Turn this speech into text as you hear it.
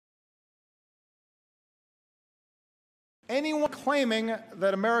Anyone claiming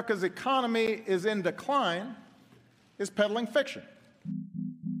that America's economy is in decline is peddling fiction.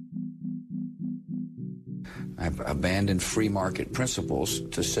 I've abandoned free market principles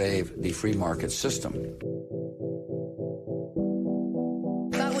to save the free market system.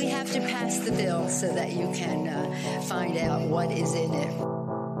 But we have to pass the bill so that you can find out what is in it.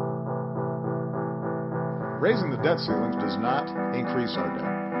 Raising the debt ceilings does not increase our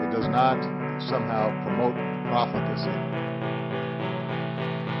debt. It does not somehow promote profligacy.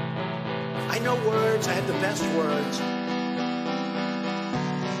 I know words. I have the best words.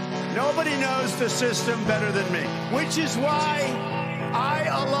 Nobody knows the system better than me, which is why I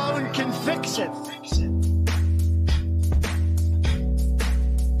alone can fix it.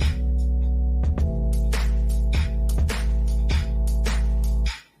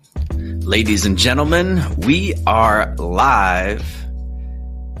 Ladies and gentlemen, we are live.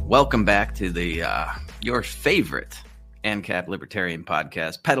 Welcome back to the your favorite ANCAP Libertarian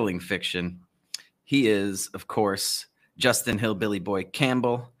podcast, Peddling Fiction. He is, of course, Justin Hillbilly Boy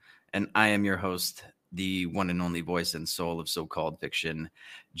Campbell, and I am your host, the one and only voice and soul of so-called fiction,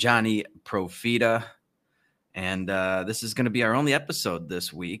 Johnny Profita. And this is going to be our only episode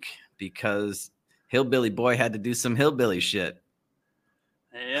this week because Hillbilly Boy had to do some hillbilly shit.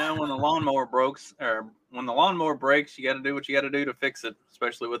 Yeah, when the lawnmower breaks, you got to do what you got to do to fix it,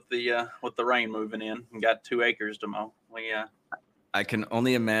 especially with the rain moving in. We got 2 acres to mow. I can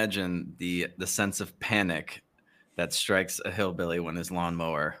only imagine the sense of panic that strikes a hillbilly when his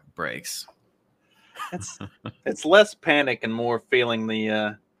lawnmower breaks. It's less panic and more feeling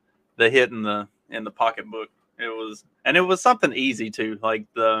the hit in the pocketbook. It was something easy too. Like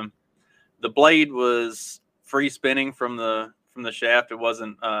the blade was free spinning from the shaft. It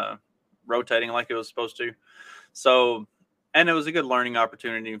wasn't rotating like it was supposed to. So, and it was a good learning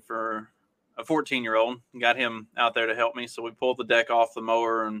opportunity for a 14-year-old. Got him out there to help me. So we pulled the deck off the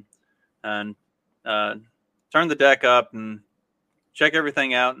mower and turn the deck up and check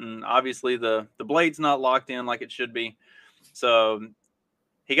everything out. And obviously the blade's not locked in like it should be. So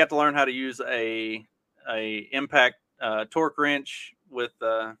he got to learn how to use a impact torque wrench with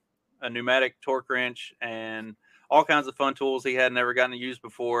a pneumatic torque wrench and all kinds of fun tools he had never gotten to use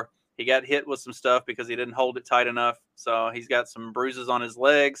before. He got hit with some stuff because he didn't hold it tight enough. So he's got some bruises on his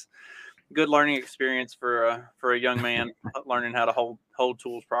legs. Good learning experience for a young man learning how to hold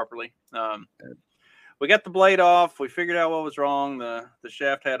tools properly. We got the blade off. We figured out what was wrong. The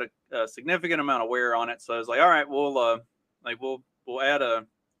shaft had a significant amount of wear on it. So I was like, all right, we'll add a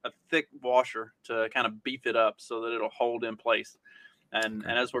thick washer to kind of beef it up so that it'll hold in place. And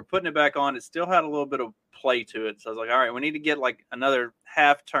as we're putting it back on, it still had a little bit of play to it. So I was like, all right, we need to get like another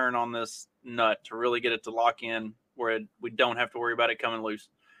half turn on this nut to really get it to lock in where we don't have to worry about it coming loose.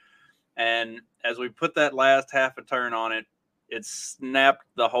 And as we put that last half a turn on it, it snapped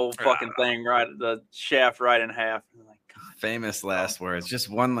the whole fucking thing the shaft right in half. Like, God, famous last words. Just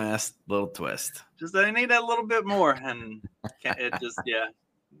one last little twist. Just I need that little bit more, and it just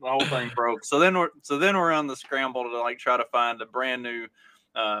the whole thing broke. So then we're on the scramble to like try to find a brand new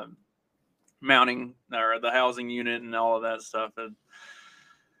mounting or the housing unit and all of that stuff.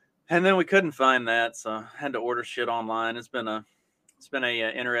 And then we couldn't find that, so I had to order shit online. It's been a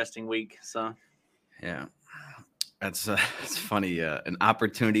interesting week. So yeah. It's funny. An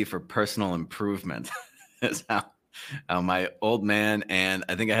opportunity for personal improvement is how my old man, and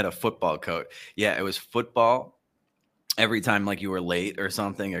I think I had a football coach. Yeah, it was football. Every time like you were late or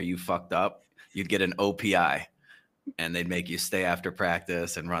something or you fucked up, you'd get an OPI and they'd make you stay after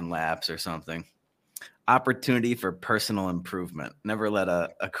practice and run laps or something. Opportunity for personal improvement. Never let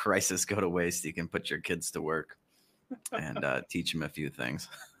a crisis go to waste. You can put your kids to work and teach them a few things.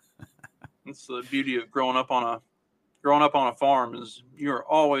 That's the beauty of growing up on a farm is you're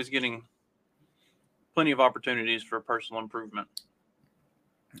always getting plenty of opportunities for personal improvement.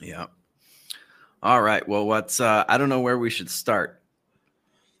 Yeah. All right. Well, I don't know where we should start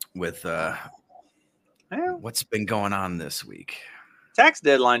with what's been going on this week. Tax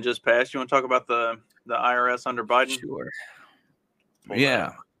deadline just passed. You want to talk about the IRS under Biden? Sure.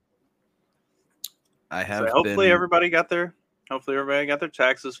 Yeah. I have. So hopefully everybody got their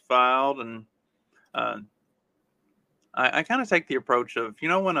taxes filed, and I kind of take the approach of,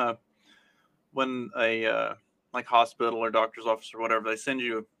 when a like hospital or doctor's office or whatever, they send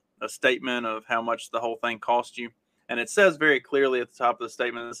you a statement of how much the whole thing cost you, and it says very clearly at the top of the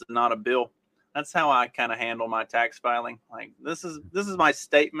statement, this is not a bill. That's how I kind of handle my tax filing. Like this is my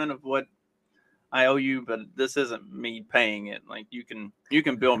statement of what I owe you, but this isn't me paying it. Like you can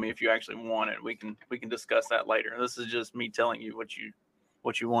bill me if you actually want it. We can discuss that later. This is just me telling you what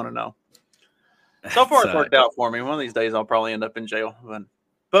you want to know. So far, it's worked out for me. One of these days, I'll probably end up in jail.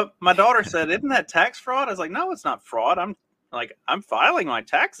 But my daughter said, "Isn't that tax fraud?" I was like, "No, it's not fraud. I'm filing my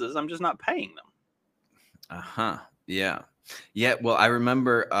taxes. I'm just not paying them." Yeah. Well, I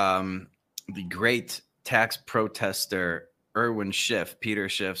remember the great tax protester Irwin Schiff, Peter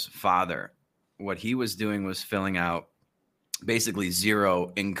Schiff's father. What he was doing was filling out basically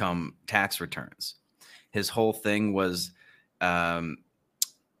zero income tax returns. His whole thing was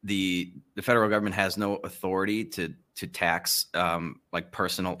the federal government has no authority to tax like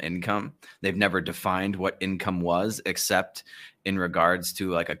personal income. They've never defined what income was except in regards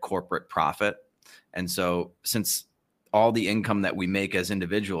to like a corporate profit. And so since all the income that we make as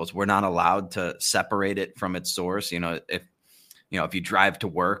individuals, we're not allowed to separate it from its source. If you drive to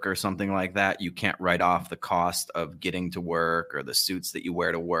work or something like that, you can't write off the cost of getting to work or the suits that you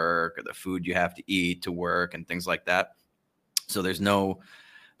wear to work or the food you have to eat to work and things like that. So there's no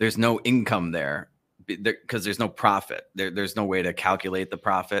income there because there's no profit. There's no way to calculate the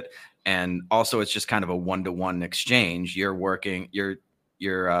profit. And also it's just kind of a one-to-one exchange. You're working, you're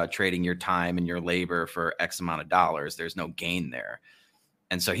trading your time and your labor for X amount of dollars. There's no gain there.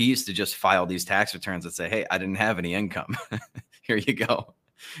 And so he used to just file these tax returns and say, "Hey, I didn't have any income. Here you go."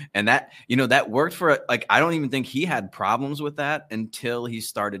 And that worked for, like, I don't even think he had problems with that until he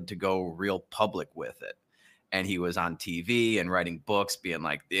started to go real public with it. And he was on TV and writing books being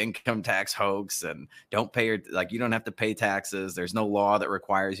like, the income tax hoax and you don't have to pay taxes. There's no law that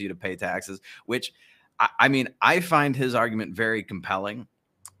requires you to pay taxes, which I find his argument very compelling.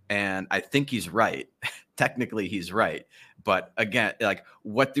 And I think he's right. Technically, he's right. But again, like,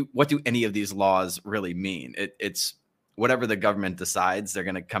 what do any of these laws really mean? It's whatever the government decides they're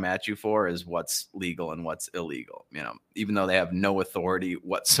going to come at you for is what's legal and what's illegal. Even though they have no authority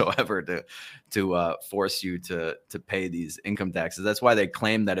whatsoever to force you to pay these income taxes. That's why they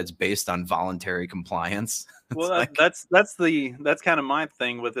claim that it's based on voluntary compliance. Well, that's kind of my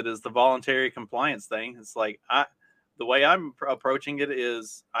thing with it, is the voluntary compliance thing. It's like the way I'm approaching it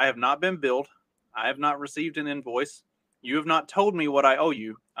is, I have not been billed. I have not received an invoice. You have not told me what I owe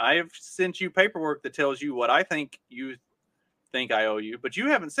you. I have sent you paperwork that tells you what I think you think I owe you, but you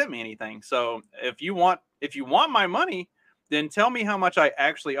haven't sent me anything. So if you want my money, then tell me how much I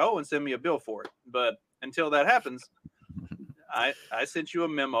actually owe and send me a bill for it. But until that happens, I sent you a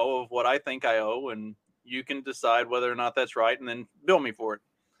memo of what I think I owe, and you can decide whether or not that's right and then bill me for it.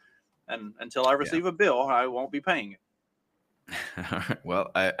 And until I receive a bill, I won't be paying it. Well,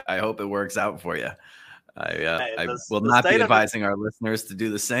 I hope it works out for you. I will not be advising our listeners to do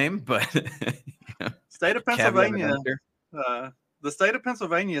the same, but state of Pennsylvania, the state of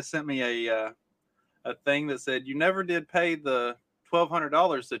Pennsylvania sent me a thing that said you never did pay the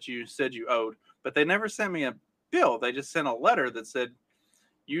 $1,200 that you said you owed, but they never sent me a bill. They just sent a letter that said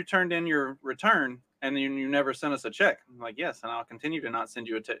you turned in your return and then you never sent us a check. I'm like, yes, and I'll continue to not send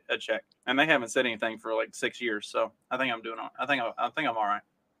you a check. And they haven't said anything for like 6 years, so I think I'm doing. I think I'm all right.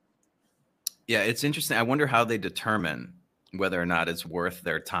 Yeah, it's interesting. I wonder how they determine whether or not it's worth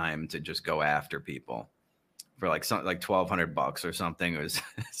their time to just go after people for like something like $1,200 or something. It was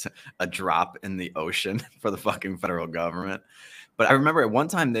a drop in the ocean for the fucking federal government. But I remember at one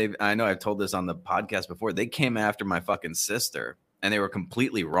time I know I've told this on the podcast before, they came after my fucking sister and they were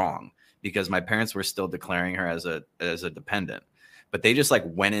completely wrong because my parents were still declaring her as a dependent. But they just like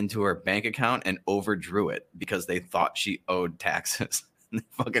went into her bank account and overdrew it because they thought she owed taxes. They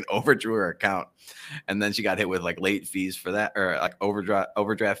fucking overdrew her account. And then she got hit with like late fees for that, or like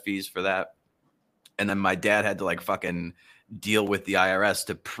overdraft fees for that. And then my dad had to like fucking deal with the IRS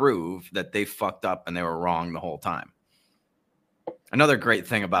to prove that they fucked up and they were wrong the whole time. Another great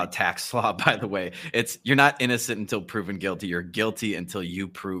thing about tax law, by the way, it's you're not innocent until proven guilty. You're guilty until you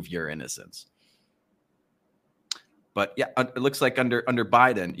prove your innocence. But yeah, it looks like under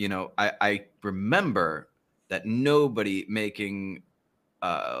Biden, I remember that nobody making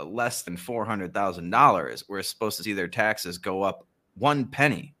less than $400,000 were supposed to see their taxes go up 1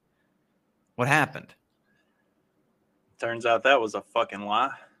 penny. What happened? Turns out that was a fucking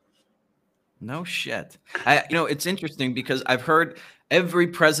lie. No shit. It's interesting because I've heard every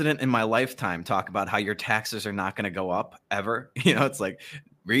president in my lifetime talk about how your taxes are not going to go up ever. It's like,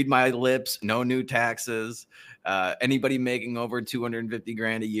 read my lips, no new taxes. Anybody making over 250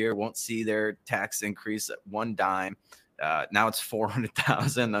 grand a year won't see their tax increase at one dime. Now it's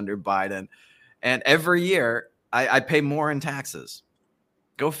 400,000 under Biden. And every year I pay more in taxes.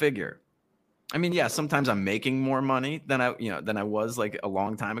 Go figure. I mean, yeah, sometimes I'm making more money than I was like a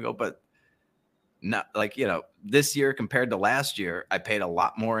long time ago, but not like, this year compared to last year, I paid a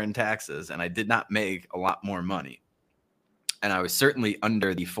lot more in taxes and I did not make a lot more money. And I was certainly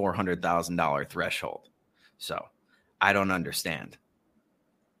under the $400,000 threshold. So I don't understand.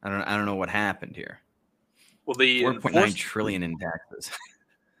 I don't know what happened here. Well, the 4.9 trillion in taxes.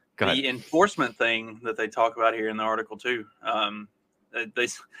 The enforcement thing that they talk about here in the article too.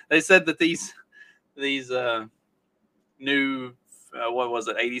 They said that these new what was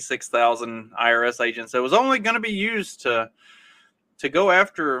it, 86,000 IRS agents, it was only going to be used to go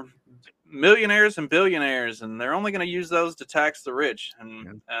after millionaires and billionaires, and they're only going to use those to tax the rich.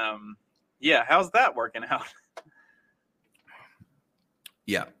 And how's that working out?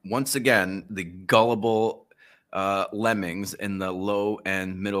 Yeah, once again, the gullible lemmings in the low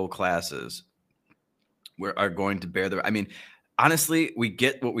and middle classes are going to bear the. I mean, honestly, we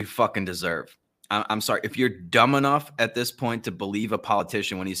get what we fucking deserve. I'm sorry if you're dumb enough at this point to believe a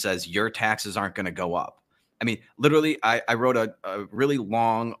politician when he says your taxes aren't going to go up. I mean, literally, I wrote a really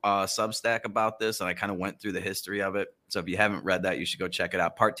long Substack about this, and I kind of went through the history of it. So if you haven't read that, you should go check it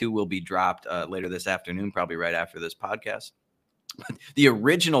out. Part 2 will be dropped later this afternoon, probably right after this podcast. The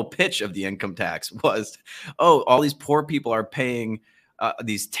original pitch of the income tax was, all these poor people are paying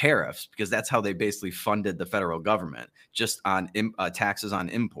these tariffs because that's how they basically funded the federal government, just on taxes on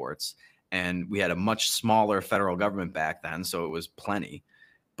imports. And we had a much smaller federal government back then, so it was plenty.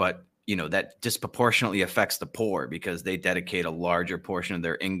 But, that disproportionately affects the poor because they dedicate a larger portion of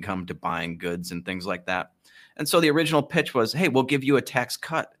their income to buying goods and things like that. And so the original pitch was, hey, we'll give you a tax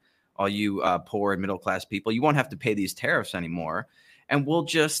cut. All you poor and middle class people, you won't have to pay these tariffs anymore, and we'll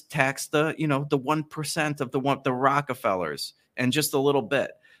just tax the 1% of the Rockefellers and just a little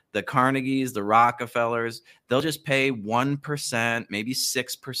bit. The Carnegies, the Rockefellers, they'll just pay 1%, maybe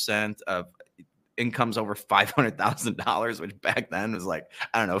 6% of incomes over $500,000, which back then was like,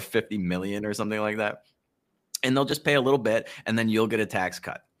 I don't know, 50 million or something like that. And they'll just pay a little bit, and then you'll get a tax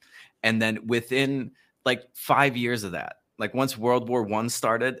cut. And then within like 5 years of that, like once World War I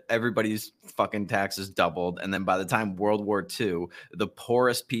started, everybody's fucking taxes doubled. And then by the time World War II, the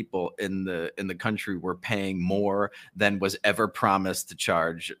poorest people in the country were paying more than was ever promised to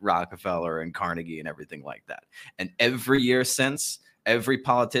charge Rockefeller and Carnegie and everything like that. And every year since, every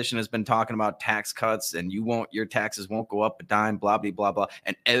politician has been talking about tax cuts and your taxes won't go up a dime, blah, blah, blah, blah.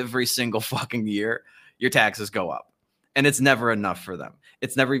 And every single fucking year, your taxes go up. And it's never enough for them.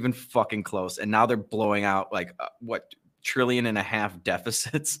 It's never even fucking close. And now they're blowing out like $1.5 trillion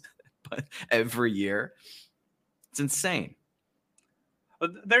deficits but every year. It's insane.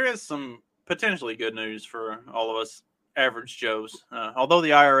 There is some potentially good news for all of us average Joes. Although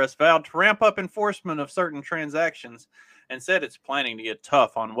the IRS vowed to ramp up enforcement of certain transactions and said it's planning to get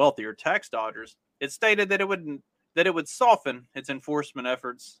tough on wealthier tax dodgers, it stated that it would soften its enforcement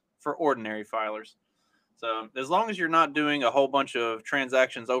efforts for ordinary filers. So as long as you're not doing a whole bunch of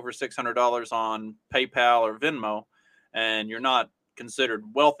transactions over $600 on PayPal or Venmo, and you're not considered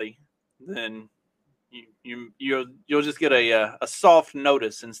wealthy, then you'll just get a soft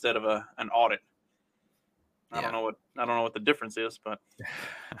notice instead of an audit. I don't know what the difference is, but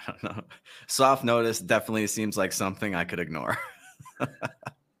I don't know. Soft notice definitely seems like something I could ignore.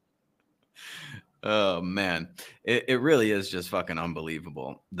 Oh man, it really is just fucking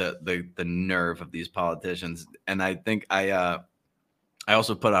unbelievable, the nerve of these politicians. And I think I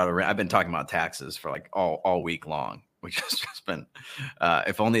also put out I've been talking about taxes for like all week long, which has just been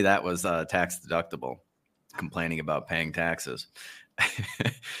if only that was tax deductible, complaining about paying taxes.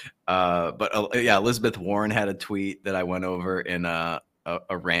 But Elizabeth Warren had a tweet that I went over in a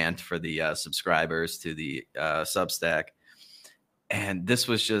rant for the subscribers to the Substack. And this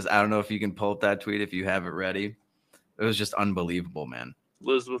was just, I don't know if you can pull up that tweet if you have it ready. It was just unbelievable, man.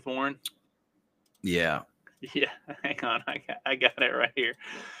 Elizabeth Warren? Yeah. Yeah, hang on. I got it right here.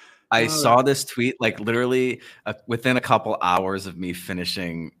 I saw this tweet like literally within a couple hours of me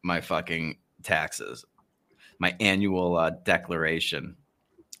finishing my fucking taxes, my annual declaration,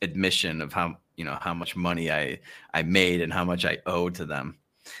 admission of how much money I made and how much I owe to them.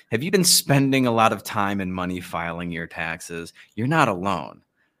 Have you been spending a lot of time and money filing your taxes? You're not alone.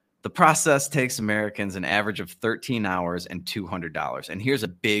 The process takes Americans an average of 13 hours and $200. And here's a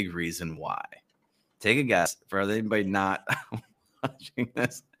big reason why. Take a guess for anybody not watching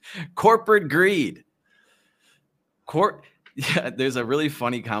this. Corporate greed. There's a really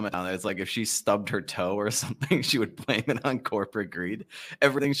funny comment on there. It's like if she stubbed her toe or something, she would blame it on corporate greed.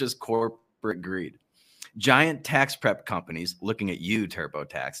 Everything's just corporate greed. Giant tax prep companies, looking at you,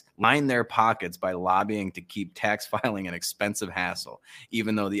 TurboTax, line their pockets by lobbying to keep tax filing an expensive hassle,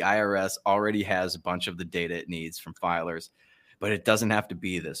 even though the IRS already has a bunch of the data it needs from filers. But it doesn't have to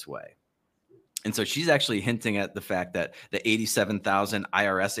be this way. And so she's actually hinting at the fact that the 87,000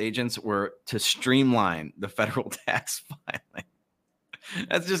 IRS agents were to streamline the federal tax filing.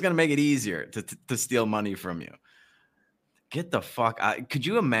 That's just going to make it easier to steal money from you. Get the fuck out. Could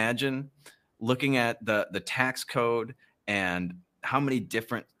you imagine looking at the tax code and how many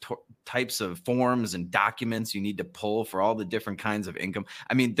different types of forms and documents you need to pull for all the different kinds of income?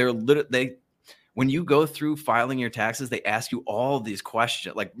 I mean, when you go through filing your taxes, they ask you all these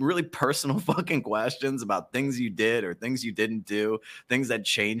questions, like really personal fucking questions about things you did or things you didn't do, things that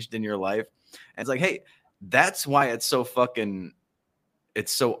changed in your life. And it's like, hey, that's why it's so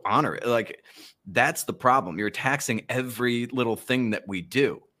honorable. Like, that's the problem. You're taxing every little thing that we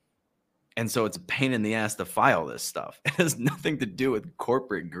do. And so it's a pain in the ass to file this stuff. It has nothing to do with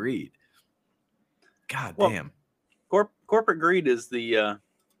corporate greed. God damn. Corporate greed is the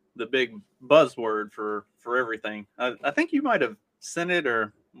big buzzword for everything. I think you might have sent it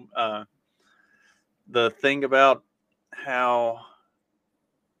or the thing about how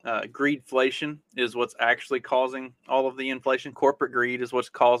greedflation is what's actually causing all of the inflation. Corporate greed is what's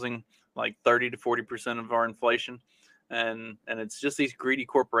causing like 30 to 40% of our inflation. And it's just these greedy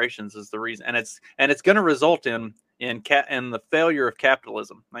corporations is the reason. And it's going to result in the failure of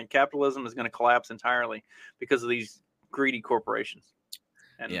capitalism. Like, capitalism is going to collapse entirely because of these greedy corporations.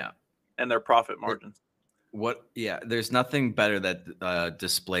 And their profit margins. There's nothing better that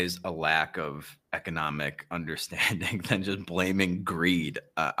displays a lack of economic understanding than just blaming greed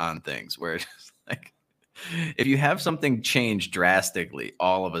on things, where it's just like, if you have something change drastically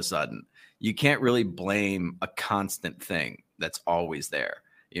all of a sudden, you can't really blame a constant thing that's always there.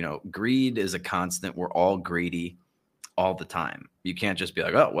 You know, greed is a constant. We're all greedy all the time. You can't just be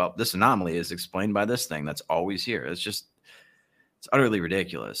like, oh, well, this anomaly is explained by this thing that's always here. It's utterly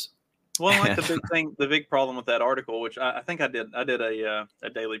ridiculous. Well, like the big problem with that article, which I think I did a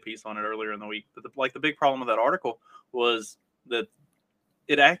daily piece on it earlier in the week. But the big problem with that article was that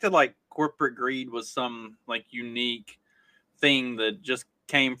it acted like corporate greed was some like unique thing that just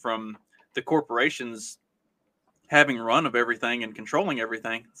came from the corporations having run of everything and controlling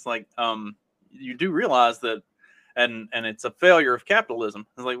everything. It's like, you do realize that, and it's a failure of capitalism.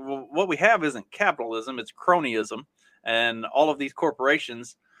 It's like, well, what we have isn't capitalism, it's cronyism, and all of these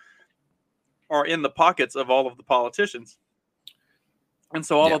corporations are in the pockets of all of the politicians. And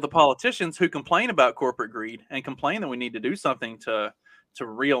so all of the politicians who complain about corporate greed and complain that we need to do something to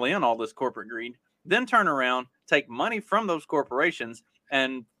reel in all this corporate greed, then turn around, take money from those corporations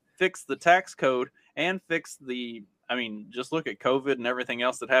and fix the tax code and fix just look at COVID and everything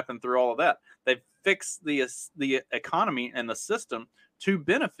else that happened through all of that. They've fixed the economy and the system to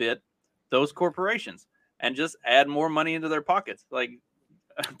benefit those corporations and just add more money into their pockets. Like,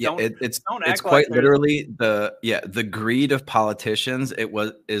 it's quite literally the greed of politicians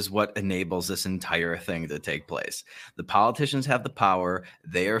is what enables this entire thing to take place. The politicians have the power.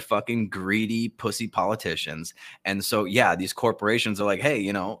 They are fucking greedy pussy politicians. And so these corporations are like, hey,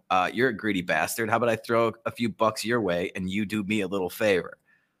 you're a greedy bastard. How about I throw a few bucks your way and you do me a little favor?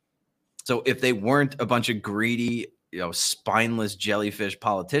 So if they weren't a bunch of greedy, spineless jellyfish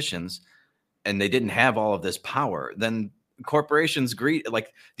politicians and they didn't have all of this power, then corporations greed,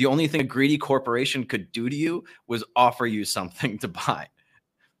 like the only thing a greedy corporation could do to you was offer you something to buy,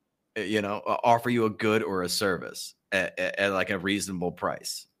 offer you a good or a service at like a reasonable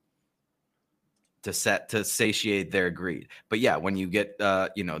price to satiate their greed. But when you get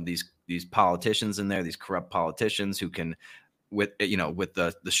these politicians in there, these corrupt politicians who can with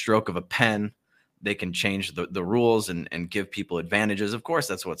the stroke of a pen, they can change the rules and give people advantages. Of course,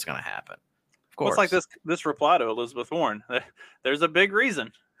 that's what's going to happen. Well, it's like this reply to Elizabeth Warren. There's a big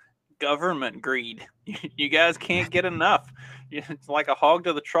reason. Government greed. You guys can't get enough. It's like a hog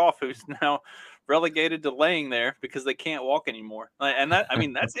to the trough who's now relegated to laying there because they can't walk anymore. And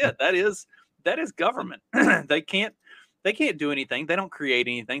that's it. That is government. They can't do anything. They don't create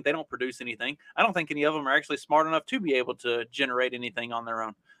anything. They don't produce anything. I don't think any of them are actually smart enough to be able to generate anything on their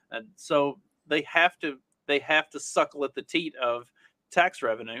own. And so they have to suckle at the teat of tax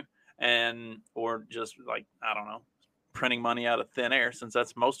revenue. Or just like, I don't know, printing money out of thin air, since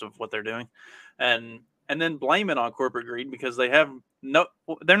that's most of what they're doing, and then blame it on corporate greed because they're not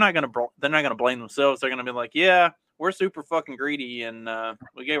going to blame themselves. They're going to be like, yeah, we're super fucking greedy and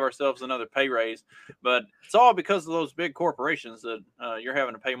we gave ourselves another pay raise, but it's all because of those big corporations that you're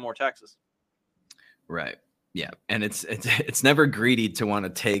having to pay more taxes. Right. Yeah, and it's never greedy to want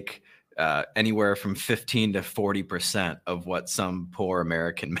to take anywhere from 15 to 40% of what some poor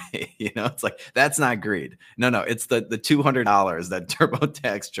American may, it's like, that's not greed. No, it's the $200 that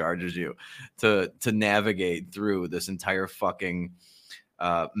TurboTax charges you to navigate through this entire fucking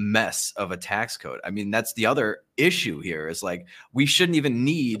mess of a tax code. I mean, that's the other issue here is like, we shouldn't even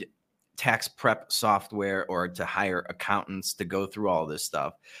need tax prep software or to hire accountants to go through all this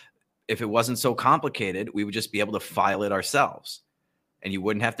stuff. If it wasn't so complicated, we would just be able to file it ourselves, and you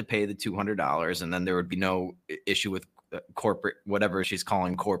wouldn't have to pay the $200. And then there would be no issue with corporate, whatever she's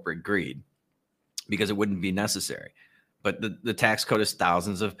calling corporate greed, because it wouldn't be necessary. But the tax code is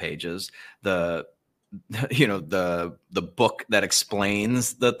thousands of pages. The book that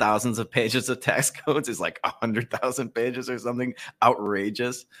explains the thousands of pages of tax codes is like 100,000 pages or something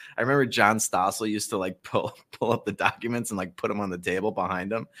outrageous. I remember John Stossel used to like pull up the documents and like put them on the table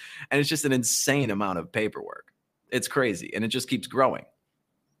behind him. And it's just an insane amount of paperwork. It's crazy. And it just keeps growing.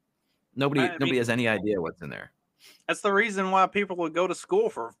 Nobody has any idea what's in there. That's the reason why people would go to school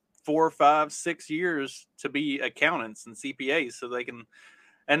for 4, 5, 6 years to be accountants and CPAs, so they can,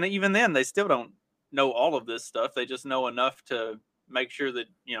 and even then they still don't know all of this stuff. They just know enough to make sure that,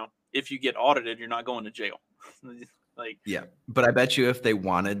 if you get audited, you're not going to jail. Yeah. But I bet you if they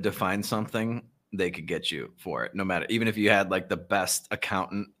wanted to find something, they could get you for it, no matter, even if you had like the best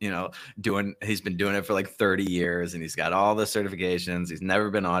accountant, he's been doing it for like 30 years and he's got all the certifications. He's never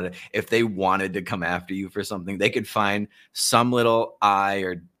been audited. If they wanted to come after you for something, they could find some little I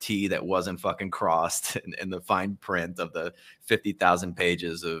or T that wasn't fucking crossed in the fine print of the 50,000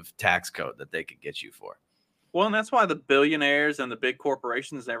 pages of tax code that they could get you for. Well, and that's why the billionaires and the big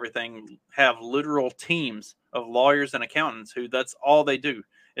corporations and everything have literal teams of lawyers and accountants who that's all they do.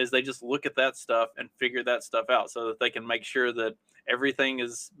 Is they just look at that stuff and figure that stuff out so that they can make sure that everything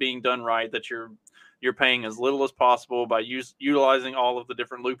is being done right, that you're paying as little as possible by utilizing all of the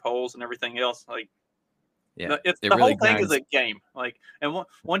different loopholes and everything else. Like, yeah, the really whole thing is a game. Like, and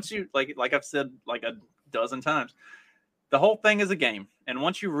once you like I've said like a dozen times, the whole thing is a game. And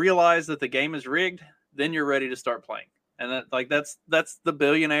once you realize that the game is rigged, then you're ready to start playing. And that's the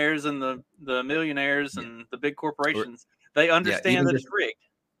billionaires and the millionaires and the big corporations. They understand that it's rigged.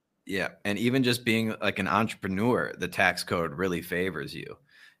 Yeah. And even just being like an entrepreneur, the tax code really favors you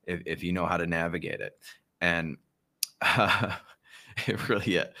if you know how to navigate it. And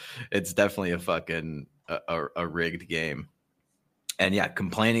it's definitely a fucking a rigged game. And yeah,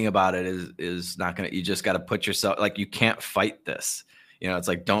 complaining about it is not going to, you just got to put yourself, like, you can't fight this. It's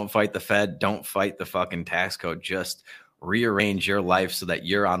like, don't fight the Fed, don't fight the fucking tax code. Just rearrange your life so that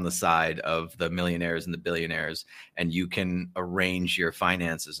you're on the side of the millionaires and the billionaires, and you can arrange your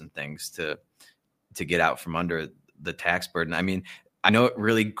finances and things to get out from under the tax burden. I mean, I know it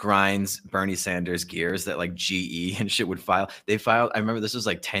really grinds Bernie Sanders' gears that like GE and shit would file. I remember this was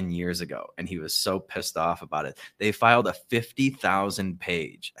like 10 years ago, and he was so pissed off about it. They filed a 50,000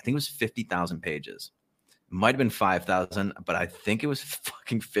 page, I think it was 50,000 pages. It might have been 5,000, but I think it was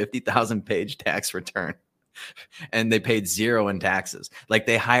fucking 50,000 page tax return. And they paid zero in taxes. Like,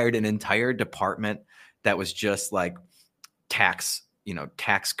 they hired an entire department that was just like tax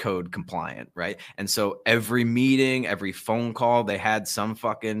code compliant, right? And so every meeting, every phone call, they had some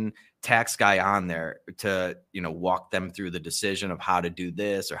fucking tax guy on there to, walk them through the decision of how to do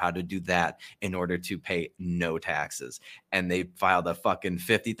this or how to do that in order to pay no taxes. And they filed a fucking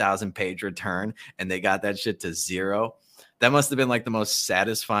 50,000 page return, and they got that shit to zero. That must have been like the most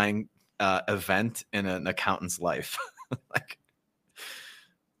satisfying event in an accountant's life. Like,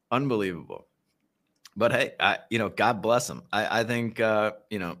 unbelievable. But hey, God bless them. I think I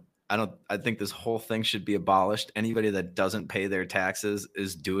think this whole thing should be abolished. Anybody that doesn't pay their taxes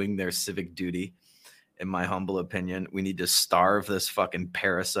is doing their civic duty, in my humble opinion. We need to starve this fucking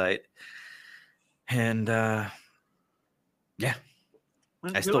parasite. And I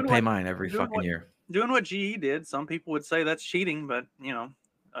still pay mine every fucking year. Doing what GE did, some people would say that's cheating, but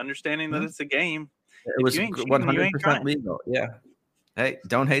understanding that it's a game. It was 100% legal. Yeah. Hey,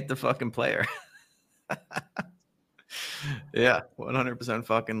 don't hate the fucking player. Yeah, 100%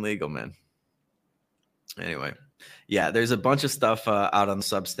 fucking legal, man. Anyway, yeah, there's a bunch of stuff out on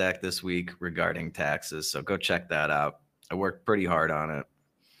Substack this week regarding taxes, so go check that out. I worked pretty hard on it.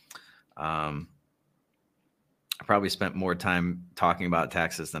 I probably spent more time talking about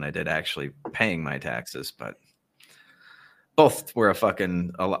taxes than I did actually paying my taxes, but both were a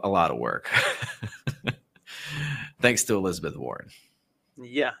lot of work. Thanks to Elizabeth Warren.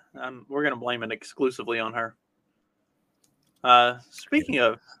 Yeah, we're going to blame it exclusively on her. Speaking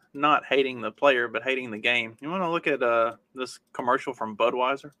of not hating the player, but hating the game, you want to look at this commercial from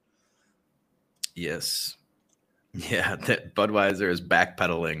Budweiser? Yes. Yeah, that Budweiser is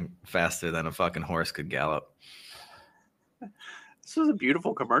backpedaling faster than a fucking horse could gallop. This is a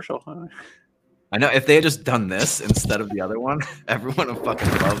beautiful commercial. I know. If they had just done this instead of the other one, everyone would fucking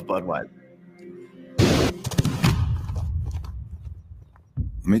love Budweiser.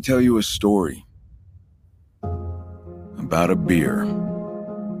 me tell you a story about a beer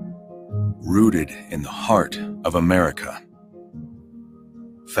rooted in the heart of America,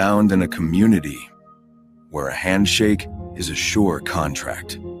 found in a community where a handshake is a sure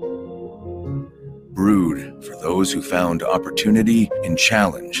contract, brewed for those who found opportunity in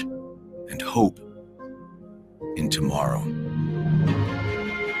challenge and hope in tomorrow,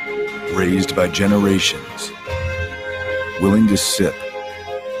 raised by generations, willing to sip,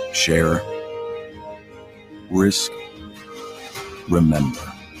 share, risk, remember.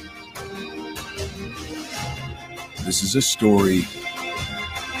 This is a story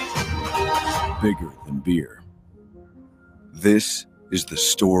bigger than beer. This is the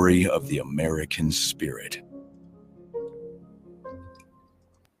story of the American spirit.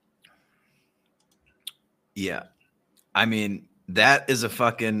 Yeah. I mean, that is a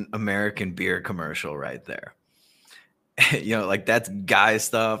fucking American beer commercial right there. You know, like that's guy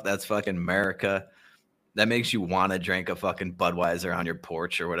stuff. That's fucking America. That makes you want to drink a fucking Budweiser on your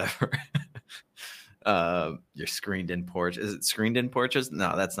porch or whatever. Your screened in porch. Is it screened in porches?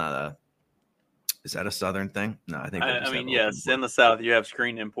 No, that's not a. Is that a Southern thing? No, I think. I mean, yes, in the South you have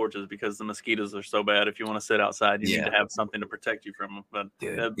screened in porches because the mosquitoes are so bad. If you want to sit outside, you need to have something to protect you from them.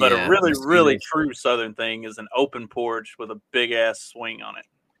 But a really true Southern thing is an open porch with a big ass swing on it.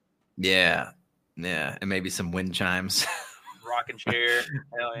 Yeah, yeah, and maybe some wind chimes. Rocking chair,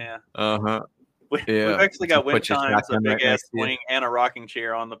 hell yeah. We've actually got wind chimes, a big ass swing, and a rocking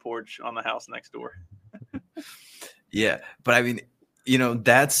chair on the porch on the house next door. Yeah, but I mean, you know,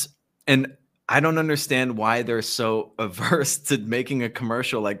 and I don't understand why they're so averse to making a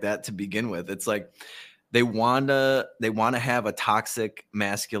commercial like that to begin with. It's like they want to have a toxic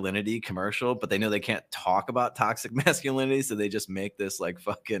masculinity commercial, but they know they can't talk about toxic masculinity, so they just make this like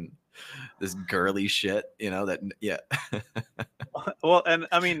fucking this girly shit, you know, that Well, and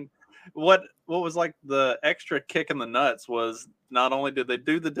I mean, what was like the extra kick in the nuts was not only did they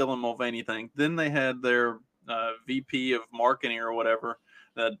do the Dylan Mulvaney thing, then they had their VP of marketing or whatever,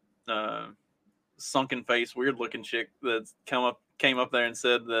 that sunken face, weird looking chick that came up there and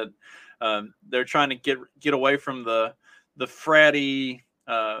said that they're trying to get away from the fratty,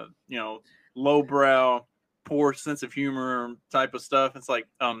 lowbrow, poor sense of humor type of stuff. It's like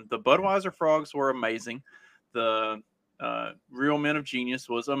the Budweiser frogs were amazing. The Real Men of Genius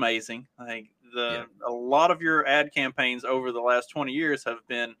was amazing. I think a lot of your ad campaigns over the last 20 years have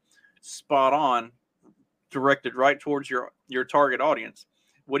been spot on, directed right towards your target audience.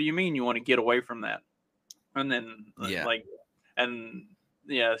 What do you mean you want to get away from that? And then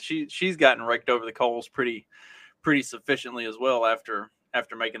she's gotten raked over the coals pretty sufficiently as well after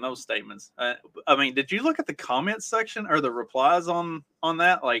making those statements. I mean, did you look at the comments section or the replies on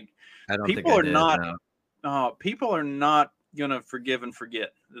that? Like, I don't people think I did, no. People are not gonna forgive and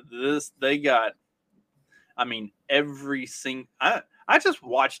forget this. They got, I mean, every single. I just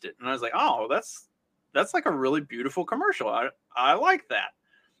watched it and I was like, oh, that's like a really beautiful commercial. I like that.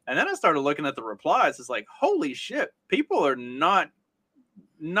 And then I started looking at the replies. It's like, holy shit, people are not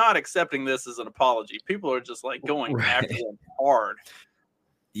accepting this as an apology. People are just like going after them hard.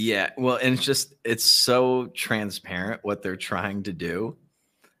 Yeah, well, and it's so transparent what they're trying to do.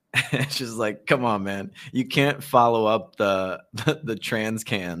 It's just like, come on, man. You can't follow up the trans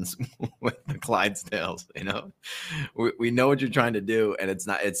cans with the Clydesdales, you know? We know what you're trying to do, and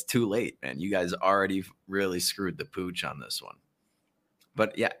it's too late, man. You guys already really screwed the pooch on this one.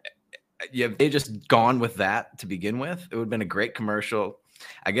 But yeah, if they just gone with that to begin with, it would have been a great commercial.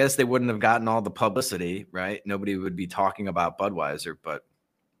 I guess they wouldn't have gotten all the publicity, right? Nobody would be talking about Budweiser, but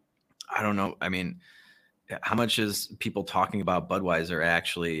I don't know. I mean, how much is people talking about Budweiser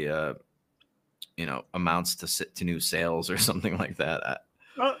actually, amounts to new sales or something like that?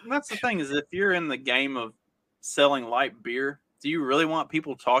 Well, that's the thing is if you're in the game of selling light beer, do you really want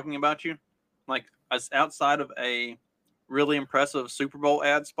people talking about you? Like, as outside of a really impressive Super Bowl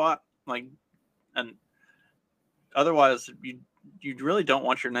ad spot, like, and otherwise you really don't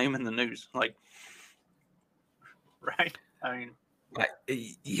want your name in the news, like, right? I mean,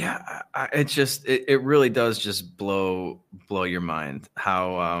 it really does just blow your mind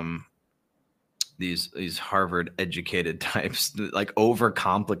how these Harvard educated types like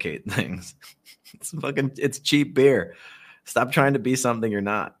overcomplicate things. It's cheap beer. Stop trying to be something you're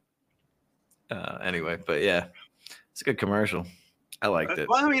not. Anyway, but yeah. It's a good commercial. I liked it.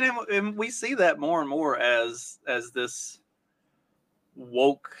 Well, I mean, and we see that more and more as this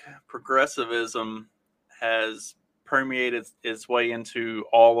woke progressivism has permeated its way into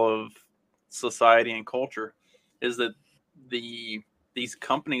all of society and culture, is that these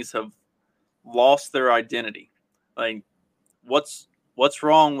companies have lost their identity. Like, what's what's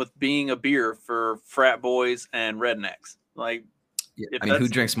wrong with being a beer for frat boys and rednecks? Like, I mean, who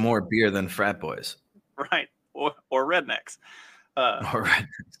drinks more beer than frat boys? Right. Or rednecks. Or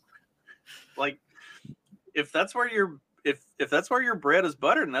like, if that's where if that's where your bread is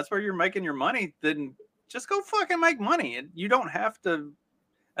buttered and that's where you're making your money, then just go fucking make money. And you don't have to.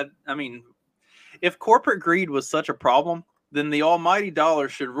 I mean, if corporate greed was such a problem, then the almighty dollar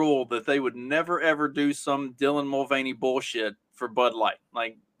should rule that they would never ever do some Dylan Mulvaney bullshit for Bud Light.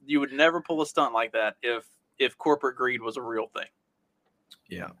 Like, you would never pull a stunt like that if corporate greed was a real thing.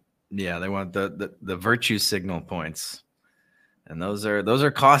 Yeah, they want the virtue signal points, and those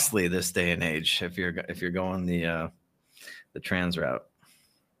are costly this day and age if you're going the trans route.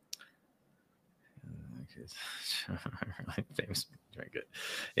 Famous, very good.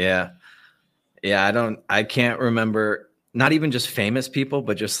 Yeah. I can't remember, not even just famous people,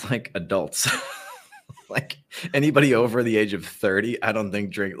 but just like adults. Like anybody over the age of 30, I don't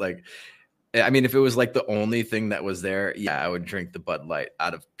think drink like. I mean, if it was like the only thing that was there, yeah, I would drink the Bud Light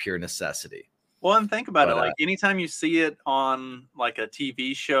out of pure necessity. Well, and think about it. Like, anytime you see it on like a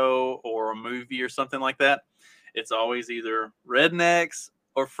TV show or a movie or something like that, it's always either rednecks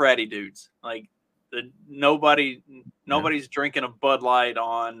or fratty dudes. Like, nobody's drinking a Bud Light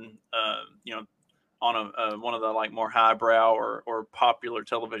on on a one of the like more highbrow or popular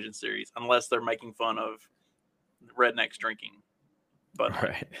television series, unless they're making fun of rednecks drinking Bud Light.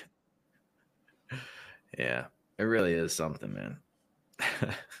 Right. Yeah, it really is something, man.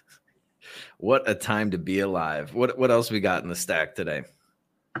 What a time to be alive. What else we got in the stack today?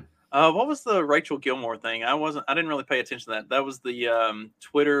 What was the Rachel Gilmore thing? I didn't really pay attention to that. That was the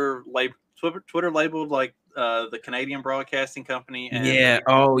Twitter labeled like the Canadian Broadcasting Company. And yeah.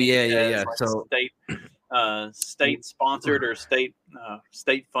 Oh yeah. Like so state sponsored or state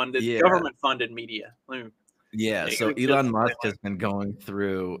funded, government funded media. Yeah, so Elon Musk has been going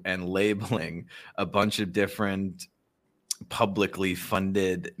through and labeling a bunch of different publicly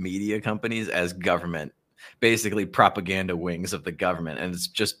funded media companies as government, basically propaganda wings of the government. And it's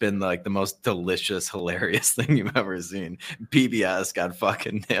just been like the most delicious, hilarious thing you've ever seen. PBS got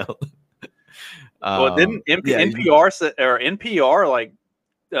fucking nailed. Well, didn't NPR like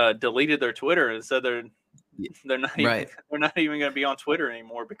deleted their Twitter and said they're not even, they're not even going to be on Twitter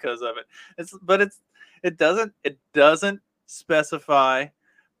anymore because of it. It doesn't specify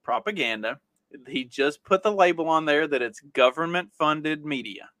propaganda. He just put the label on there that it's government funded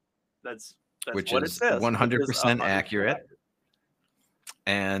media. That's which what is it says. 100% accurate.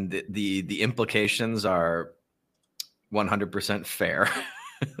 And the implications are 100% fair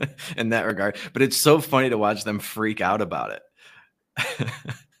in that regard. But it's so funny to watch them freak out about it.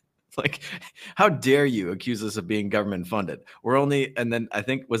 Like, how dare you accuse us of being government funded? We're only, and then I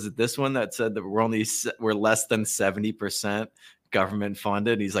think, was it this one that said that we're less than 70% government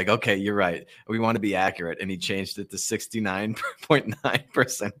funded? He's like, okay, you're right. We want to be accurate. And he changed it to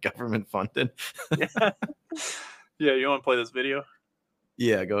 69.9% government funded. Yeah. You want to play this video?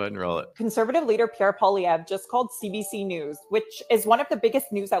 Yeah, go ahead and roll it. Conservative leader Pierre Poilievre just called CBC News, which is one of the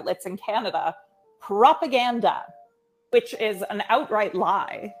biggest news outlets in Canada, propaganda, which is an outright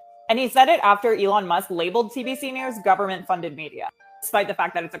lie. And he said it after Elon Musk labeled CBC News government-funded media, despite the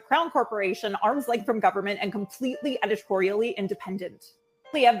fact that it's a crown corporation, arm's length from government, and completely editorially independent.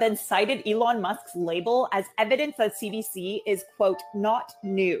 Poilievre then cited Elon Musk's label as evidence that CBC is, quote, not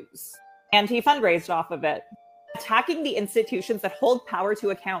news. And he fundraised off of it. Attacking the institutions that hold power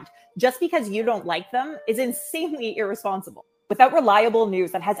to account just because you don't like them is insanely irresponsible. Without reliable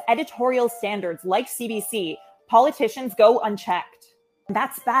news that has editorial standards like CBC, politicians go unchecked.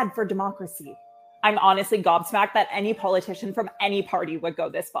 That's bad for democracy. I'm honestly gobsmacked that any politician from any party would go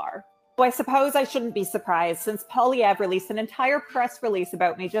this far. So I suppose I shouldn't be surprised, since Poilievre released an entire press release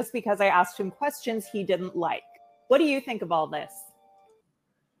about me just because I asked him questions he didn't like. What do you think of all this?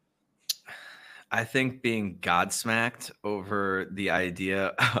 I think being godsmacked over the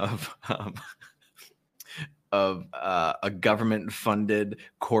idea of a government-funded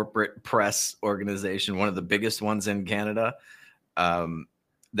corporate press organization, one of the biggest ones in Canada,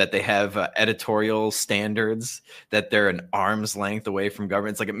 that they have editorial standards, that they're an arm's length away from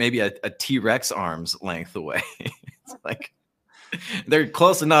government. It's like maybe a T-Rex arm's length away. It's like they're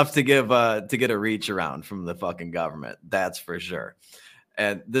close enough to get a reach around from the fucking government. That's for sure.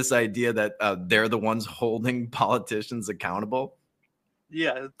 And this idea that they're the ones holding politicians accountable.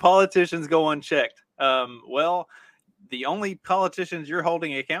 Yeah, politicians go unchecked. Well, the only politicians you're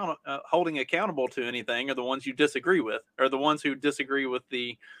holding accountable to anything are the ones you disagree with, or the ones who disagree with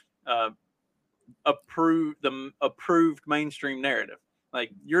the approved mainstream narrative.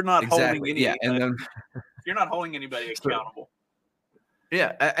 Like, you're not holding any. Yeah, and then you're not holding anybody accountable.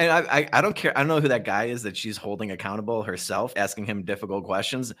 Yeah, and I don't care. I don't know who that guy is that she's holding accountable herself, asking him difficult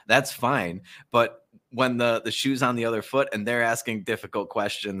questions. That's fine. But when the shoe's on the other foot and they're asking difficult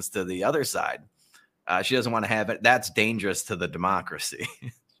questions to the other side, she doesn't want to have it. That's dangerous to the democracy.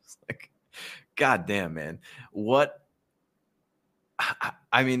 It's like, God damn, man. What?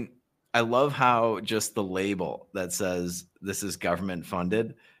 I mean, I love how just the label that says this is government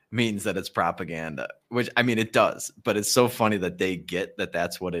funded means that it's propaganda, which, I mean, it does, but it's so funny that they get that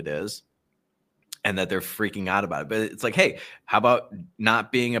that's what it is and that they're freaking out about it. But it's like, hey, how about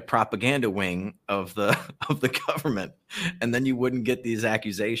not being a propaganda wing of the government? And then you wouldn't get these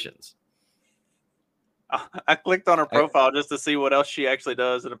accusations. I clicked on her profile just to see what else she actually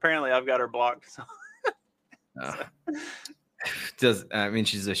does, and apparently I've got her blocked. So. I mean,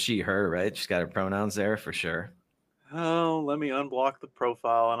 she's a she, her, right? She's got her pronouns there for sure. Oh, let me unblock the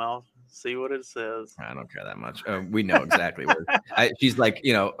profile and I'll see what it says. I don't care that much. We know exactly what she's like.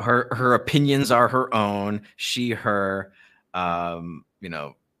 You know, her opinions are her own. She, her. You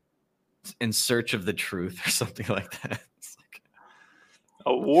know, in search of the truth or something like that. It's like,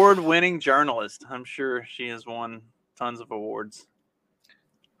 award-winning journalist. I'm sure she has won tons of awards.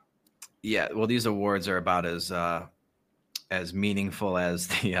 Yeah, well, these awards are about as meaningful as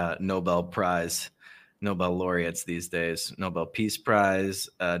the Nobel Prize. Nobel laureates these days, Nobel Peace Prize,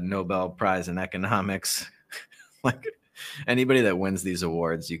 Nobel Prize in Economics. Like anybody that wins these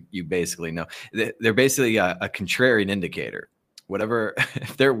awards, you basically know they're basically a contrarian indicator. Whatever,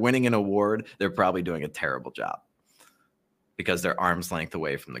 if they're winning an award, they're probably doing a terrible job because they're arm's length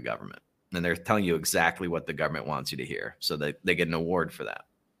away from the government. And they're telling you exactly what the government wants you to hear. So they get an award for that.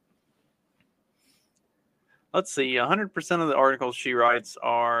 Let's see, 100% of the articles she writes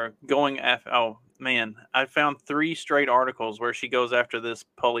are going after, oh man, I found 3 straight articles where she goes after this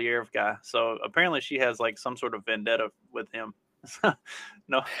Poilievre guy. So apparently she has like some sort of vendetta with him.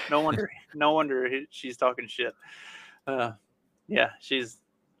 no wonder she's talking shit. Yeah, she's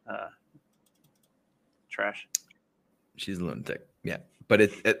trash. She's a lunatic. Yeah.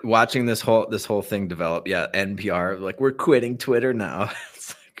 But watching this whole thing develop, yeah, NPR, like, we're quitting Twitter now.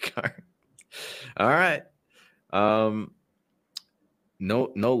 It's like, all right. No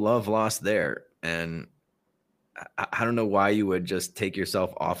love lost there. And I don't know why you would just take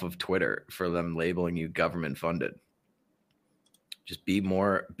yourself off of Twitter for them labeling you government funded. Just be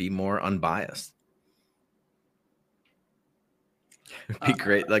more unbiased. It'd be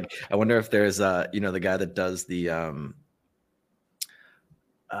great. Like, I wonder if there's the guy that does the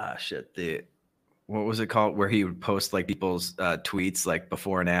what was it called, where he would post like people's tweets, like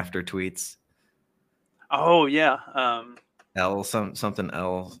before and after tweets. Oh yeah. Something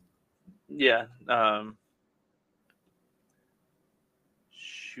L. Yeah.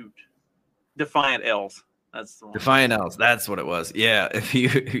 Shoot. Defiant L's. That's the one. Defiant L's. That's what it was. Yeah. If you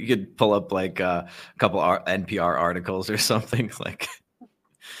could pull up like a couple NPR articles or something like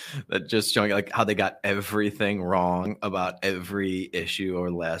that, just showing like how they got everything wrong about every issue over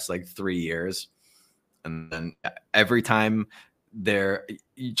the last like 3 years. And then every time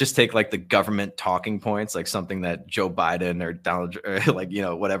you just take like the government talking points, like something that Joe Biden or Donald, or like,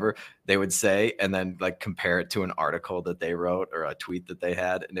 whatever they would say, and then like compare it to an article that they wrote or a tweet that they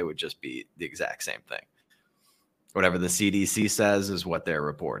had, and it would just be the exact same thing. Whatever the CDC says is what they're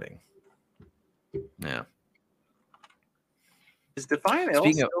reporting. Yeah. Is Defiant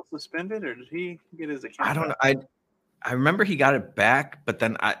L still suspended, or did he get his account? I don't know. I remember he got it back, but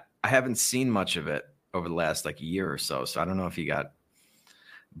then I haven't seen much of it over the last like year or so. So I don't know if he got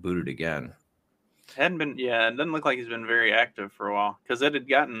booted again. It doesn't look like he's been very active for a while, because it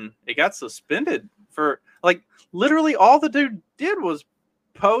got suspended for like literally all the dude did was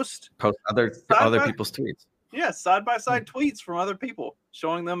post other people's tweets. Yeah, side by side tweets from other people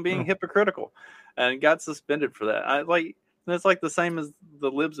showing them being hypocritical, and got suspended for that. That's like the same as the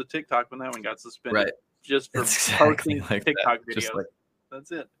libs of TikTok when that one got suspended, right? Just for posting like TikTok videos.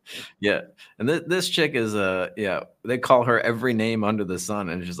 That's it. Yeah. And this chick is they call her every name under the sun,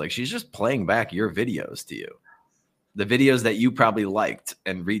 and it's just like she's just playing back your videos to you. The videos that you probably liked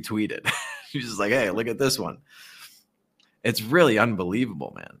and retweeted. She's just like, hey, look at this one. It's really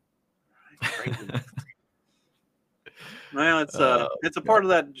unbelievable, man. Well, it's a part of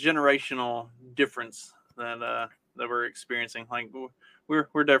that generational difference that we're experiencing. Like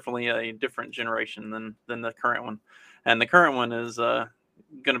we're definitely a different generation than the current one. And the current one is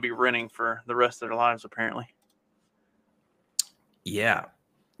going to be renting for the rest of their lives, apparently. Yeah.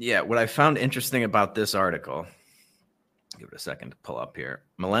 What I found interesting about this article, give it a second to pull up here.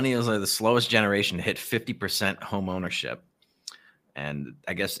 Millennials are the slowest generation to hit 50% home ownership. And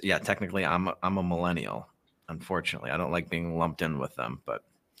I guess, technically I'm a millennial. unfortunately. I don't like being lumped in with them, but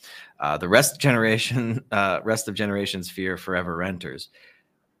the rest of generation's fear forever renters.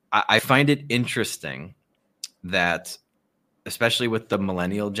 I find it interesting that, especially with the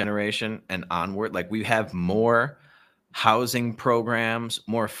millennial generation and onward, like we have more housing programs,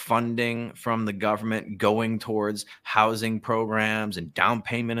 more funding from the government going towards housing programs and down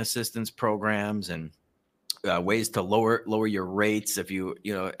payment assistance programs and ways to lower your rates if you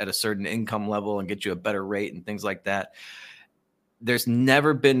at a certain income level and get you a better rate and things like that. There's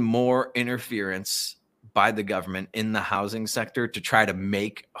never been more interference by the government in the housing sector to try to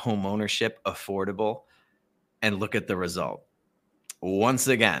make home ownership affordable. And look at the result. Once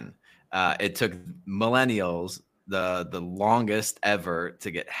again, it took millennials the longest ever to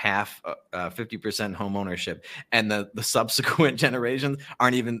get 50% home ownership, and the subsequent generations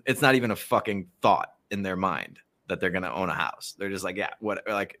it's not even a fucking thought in their mind that they're going to own a house. They're just like, yeah, what,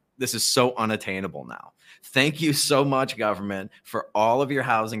 like, this is so unattainable now. Thank you so much, government, for all of your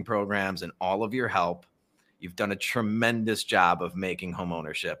housing programs and all of your help. You've done a tremendous job of making home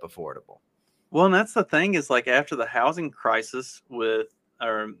ownership affordable. Well, and that's the thing is, like, after the housing crisis or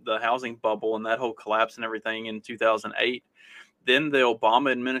the housing bubble and that whole collapse and everything in 2008, then the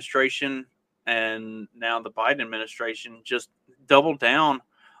Obama administration and now the Biden administration just doubled down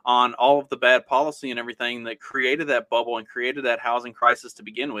on all of the bad policy and everything that created that bubble and created that housing crisis to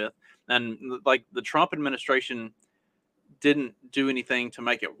begin with. And like the Trump administration didn't do anything to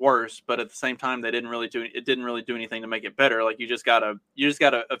make it worse, but at the same time, it didn't really do anything to make it better. Like you just got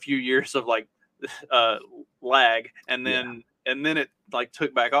a few years of like lag, and then it like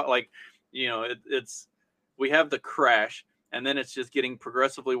took back off. Like, we have the crash, and then it's just getting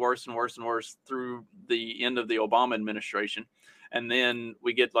progressively worse and worse and worse through the end of the Obama administration. And then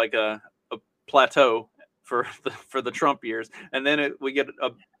we get like a plateau for the Trump years, and then we get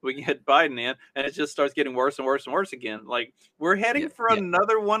Biden in, and it just starts getting worse and worse and worse again. Like we're heading for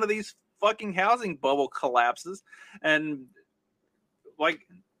another one of these fucking housing bubble collapses, and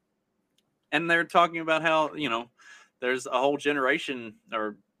they're talking about how there's a whole generation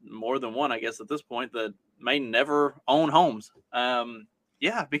or more than one, I guess at this point, that may never own homes.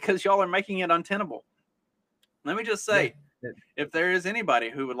 Because y'all are making it untenable. Let me just say. If there is anybody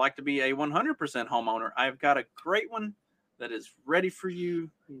who would like to be a 100% homeowner, I've got a great one that is ready for you.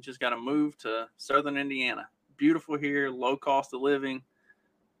 You just got to move to Southern Indiana. Beautiful here, low cost of living.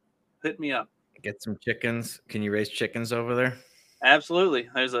 Hit me up. Get some chickens. Can you raise chickens over there? Absolutely.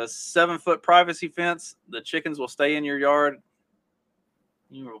 There's a 7-foot privacy fence. The chickens will stay in your yard.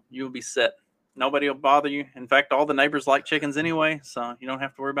 You'll be set. Nobody will bother you. In fact, all the neighbors like chickens anyway, so you don't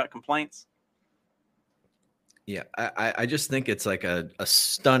have to worry about complaints. Yeah, I just think it's like a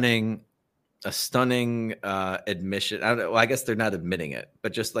stunning admission. I guess they're not admitting it,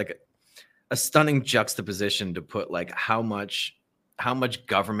 but just like a stunning juxtaposition to put like how much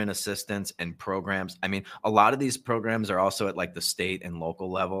government assistance and programs. I mean, a lot of these programs are also at like the state and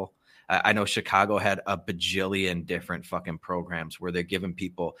local level. I know Chicago had a bajillion different fucking programs where they're giving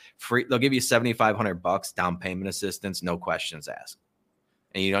people free. They'll give you $7,500 down payment assistance, no questions asked.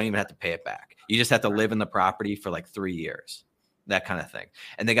 And you don't even have to pay it back. You just have to live in the property for like 3 years, that kind of thing.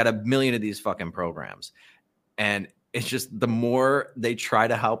 And they got a million of these fucking programs. And it's just the more they try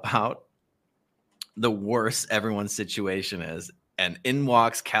to help out, the worse everyone's situation is. And in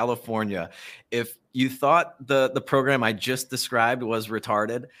walks California. If you thought the program I just described was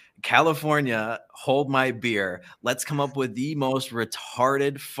retarded, California, hold my beer. Let's come up with the most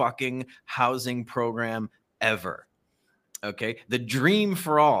retarded fucking housing program ever. Okay, the Dream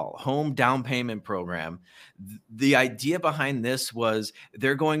for All home down payment program. The idea behind this was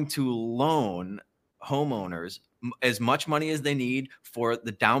they're going to loan homeowners as much money as they need for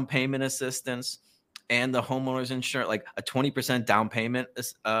the down payment assistance and the homeowner's insurance, like a 20% down payment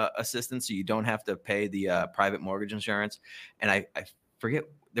assistance, so you don't have to pay the private mortgage insurance. And I forget,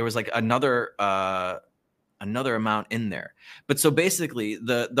 there was like another amount in there. But so basically,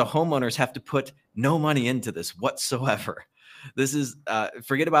 the homeowners have to put no money into this whatsoever. This is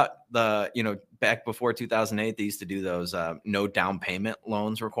forget about the, back before 2008, they used to do those no down payment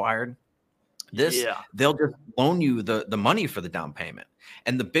loans required. They'll just loan you the money for the down payment.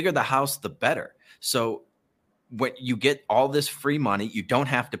 And the bigger the house, the better. So when you get all this free money, you don't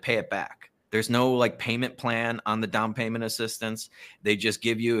have to pay it back. There's no like payment plan on the down payment assistance. They just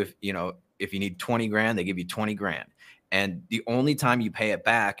give you, if you need 20 grand, they give you 20 grand. And the only time you pay it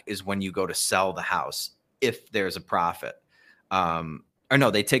back is when you go to sell the house, if there's a profit. Or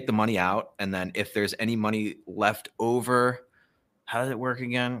no, they take the money out, and then if there's any money left over, how does it work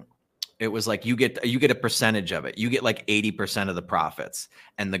again? It was like you get a percentage of it. You get like 80% of the profits,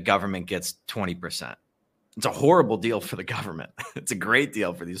 and the government gets 20%. It's a horrible deal for the government. It's a great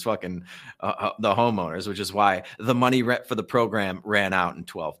deal for these fucking the homeowners, which is why the money for the program ran out in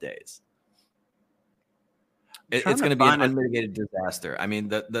 12 days. It's going to be an unmitigated disaster. I mean,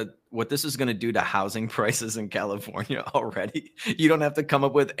 what this is going to do to housing prices in California already, you don't have to come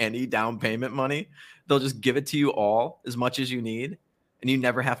up with any down payment money. They'll just give it to you all, as much as you need, and you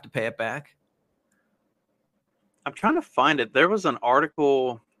never have to pay it back. I'm trying to find it. There was an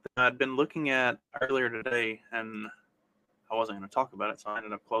article that I'd been looking at earlier today, and I wasn't going to talk about it, so I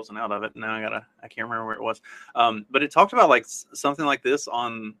ended up closing out of it. Now I can't remember where it was. But it talked about like something like this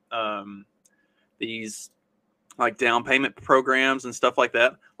on these like down payment programs and stuff like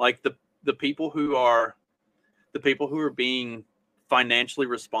that. Like the people who are being financially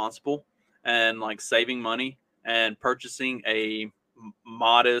responsible and like saving money and purchasing a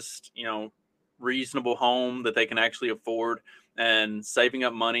modest, reasonable home that they can actually afford, and saving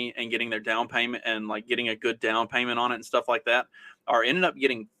up money and getting their down payment and like getting a good down payment on it and stuff like that, are ended up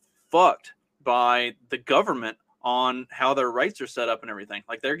getting fucked by the government on how their rates are set up and everything.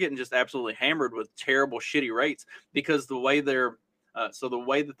 Like they're getting just absolutely hammered with terrible, shitty rates, because the way they're the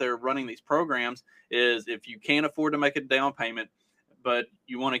way that they're running these programs is, if you can't afford to make a down payment, but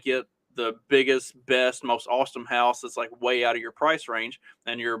you want to get the biggest, best, most awesome house that's like way out of your price range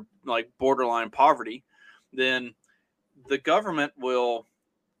and you're like borderline poverty, then the government will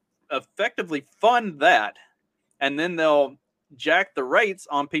effectively fund that, and then they'll jack the rates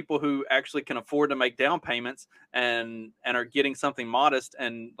on people who actually can afford to make down payments and are getting something modest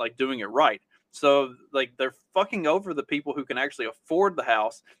and like doing it right. So like they're fucking over the people who can actually afford the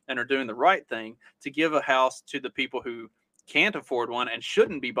house and are doing the right thing to give a house to the people who can't afford one and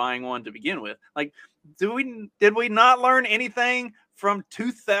shouldn't be buying one to begin with. Like, did we not learn anything from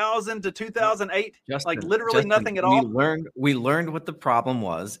 2000 to 2008? Like literally nothing at all. We learned what the problem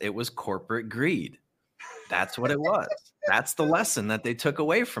was. It was corporate greed. That's what it was. That's the lesson that they took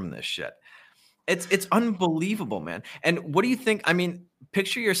away from this shit. It's unbelievable, man. And what do you think? I mean,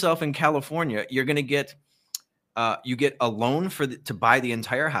 picture yourself in California. You're going to get you get a loan to buy the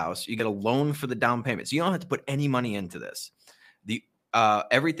entire house. You get a loan for the down payment. So you don't have to put any money into this.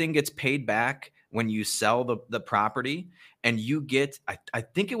 Everything gets paid back when you sell the property, and you get, I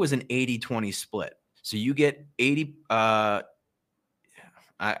think it was an 80-20 split. So you get 80, I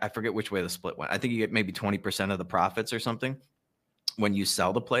forget which way the split went. I think you get maybe 20% of the profits or something when you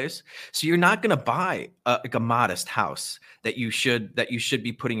sell the place. So you're not going to buy like a modest house that you should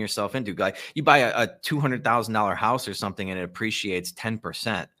be putting yourself into. Like you buy a $200,000 house or something and it appreciates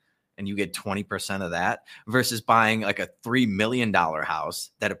 10%. And you get 20% of that, versus buying like a $3 million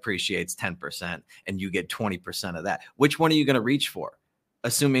house that appreciates 10% and you get 20% of that. Which one are you going to reach for?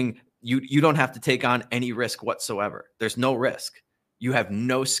 Assuming you don't have to take on any risk whatsoever. There's no risk. You have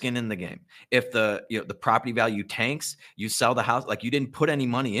no skin in the game. If the property value tanks, you sell the house, like you didn't put any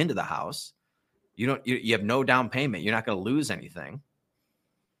money into the house. You have no down payment. You're not going to lose anything.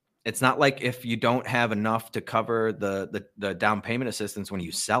 It's not like if you don't have enough to cover the down payment assistance when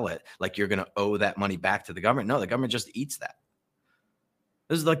you sell it, like you're going to owe that money back to the government. No, the government just eats that.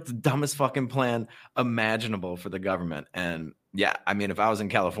 This is like the dumbest fucking plan imaginable for the government. And yeah, I mean, if I was in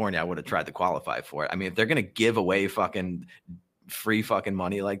California, I would have tried to qualify for it. I mean, if they're going to give away fucking free fucking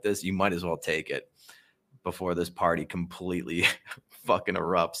money like this, you might as well take it before this party completely fucking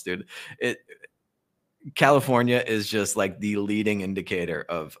erupts, dude. California is just like the leading indicator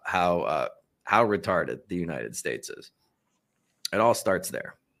of how retarded the United States is. It all starts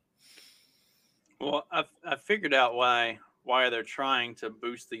there. Well, I figured out why they're trying to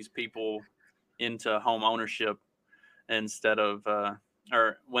boost these people into home ownership instead of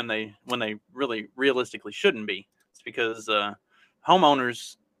or when they really realistically shouldn't be. It's because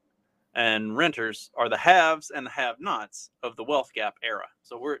homeowners and renters are the haves and the have-nots of the wealth gap era.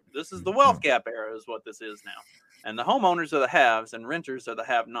 So this is the wealth gap era is what this is now. And the homeowners are the haves and renters are the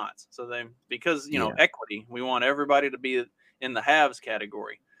have-nots. So because equity, we want everybody to be in the haves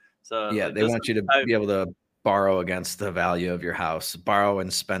category. So yeah, they want you to be able to borrow against the value of your house, borrow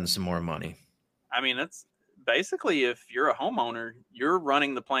and spend some more money. I mean, it's basically, if you're a homeowner, you're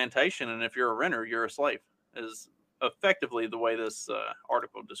running the plantation, and if you're a renter, you're a slave. Is effectively the way this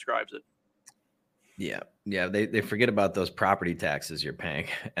article describes it. Yeah. They forget about those property taxes you're paying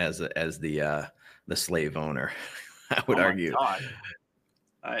as the slave owner. I would argue. God.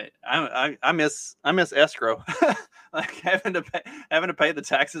 I miss escrow, like having to pay the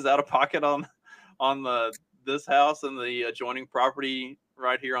taxes out of pocket on this house and the adjoining property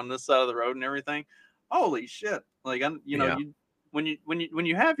right here on this side of the road and everything. Holy shit! Like when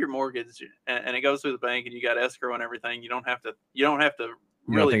you have your mortgage and it goes through the bank and you got escrow and everything, you don't have to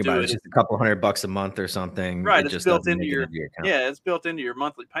You don't think about it. It's just a couple $100 a month or something. Right. It It's just built doesn't into make it your account. yeah. It's built into your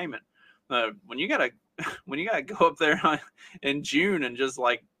monthly payment. When you gotta go up there in June and just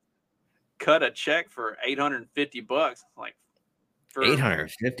like cut a check for $850, like for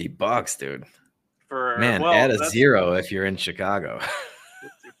 $850, dude. For man, add a zero if you're in Chicago.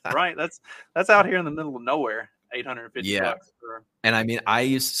 Right. That's out here in the middle of nowhere. $850. And I mean, I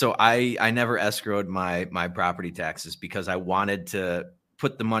never escrowed my property taxes because I wanted to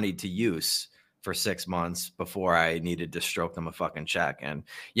put the money to use for 6 months before I needed to stroke them a fucking check. And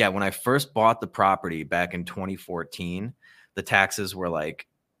yeah, when I first bought the property back in 2014, the taxes were like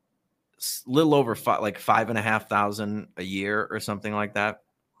a little over $5,500 a year or something like that.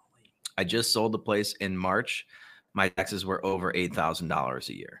 I just sold the place in March. My taxes were over $8,000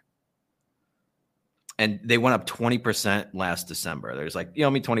 a year. And they went up 20% last December. There's like, you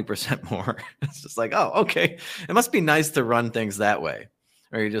owe me 20% more. It's just like, oh, okay. It must be nice to run things that way.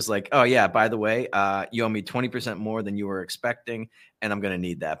 Or you're just like, oh yeah, by the way, you owe me 20% more than you were expecting, and I'm going to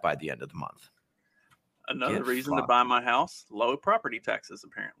need that by the end of the month. Another reason to buy my house, low property taxes,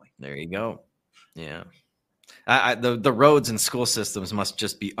 apparently. There you go. Yeah. The roads and school systems must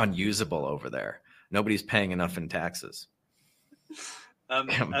just be unusable over there. Nobody's paying enough in taxes.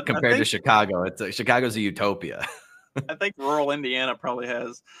 Compared to Chicago, Chicago's a utopia. I think rural Indiana probably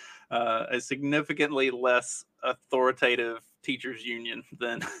has a significantly less authoritative teachers union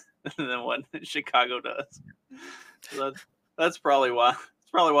than what Chicago does. So that's probably why.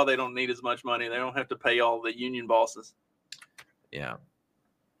 It's probably why they don't need as much money. They don't have to pay all the union bosses. Yeah.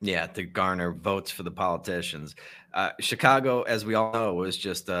 Yeah, to garner votes for the politicians. Chicago, as we all know, was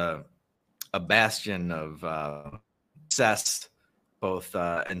just a bastion of success, both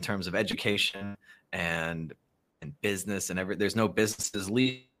in terms of education and business and everything. There's no businesses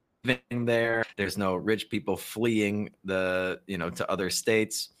leaving there. There's no rich people fleeing to other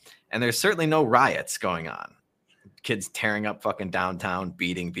states. And there's certainly no riots going on. Kids tearing up fucking downtown,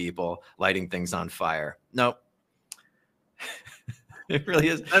 beating people, lighting things on fire. Nope. It really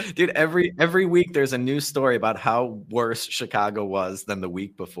is. Dude, every week there's a news story about how worse Chicago was than the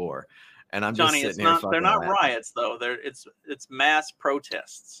week before. And I'm Johnny, just sitting here. they're not riots though. It's mass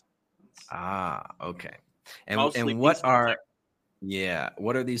protests. Okay. And what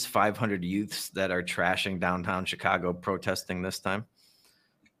are these 500 youths that are trashing downtown Chicago protesting this time?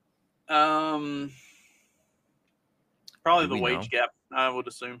 Probably the wage gap, I would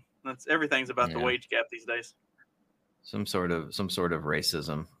assume. Everything's about the wage gap these days. Some sort of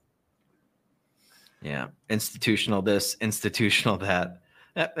racism. Yeah. Institutional this, institutional that.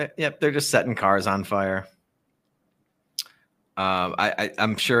 Yep, they're just setting cars on fire.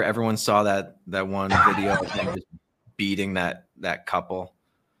 I'm sure everyone saw that one video of them just beating that couple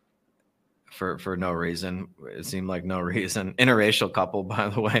for no reason. It seemed like no reason. Interracial couple, by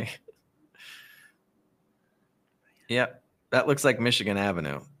the way. Yep, that looks like Michigan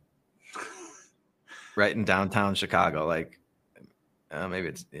Avenue, right in downtown Chicago. Like, maybe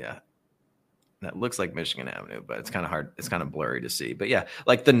it's that looks like Michigan Avenue, but it's kind of hard. It's kind of blurry to see. But yeah,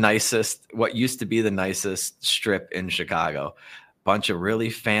 like what used to be the nicest strip in Chicago. Bunch of really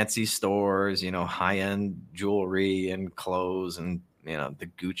fancy stores, high-end jewelry and clothes and, the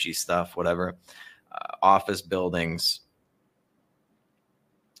Gucci stuff, whatever. Office buildings.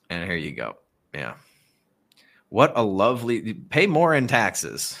 And here you go. Yeah. What a lovely, pay more in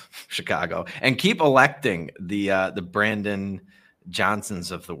taxes, Chicago, and keep electing the Brandon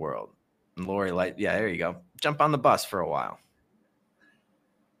Johnsons of the world. Lori Light, yeah, there you go. Jump on the bus for a while.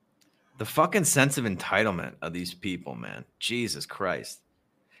 The fucking sense of entitlement of these people, man. Jesus Christ.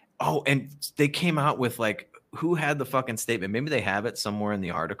 Oh, and they came out with who had the fucking statement? Maybe they have it somewhere in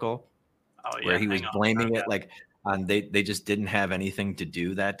the article where he was blaming it on they just didn't have anything to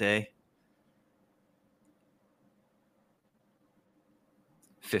do that day.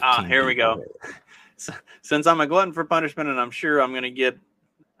 15 here we go. Since I'm a glutton for punishment, and I'm sure I'm gonna get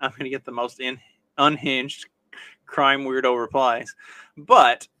the most unhinged crime weirdo replies.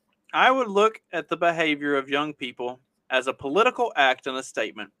 But I would look at the behavior of young people as a political act and a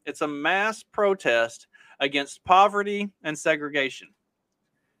statement. It's a mass protest against poverty and segregation.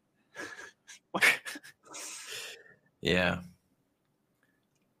 Yeah.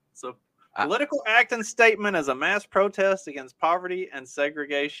 So political act and statement as a mass protest against poverty and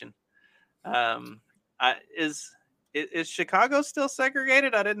segregation. Is Chicago still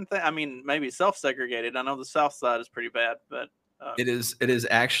segregated? I didn't think. I mean, maybe self-segregated. I know the South Side is pretty bad, but it is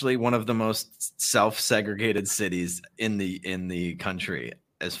actually one of the most self-segregated cities in the country.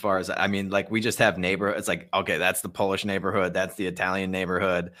 As far as we just have neighborhoods. It's like, okay, that's the Polish neighborhood, that's the Italian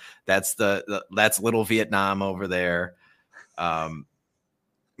neighborhood, that's that's Little Vietnam over there.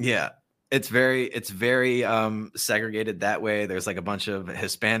 Yeah. It's very segregated that way. There's like a bunch of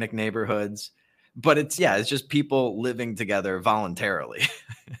Hispanic neighborhoods, but it's just people living together voluntarily.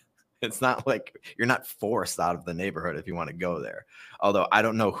 It's not like you're not forced out of the neighborhood if you want to go there. Although I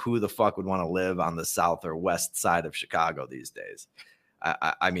don't know who the fuck would want to live on the south or west side of Chicago these days.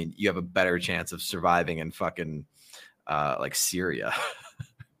 I mean, you have a better chance of surviving in fucking like Syria.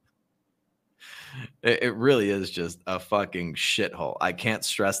 It really is just a fucking shithole. I can't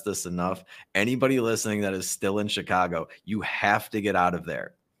stress this enough. Anybody listening that is still in Chicago, you have to get out of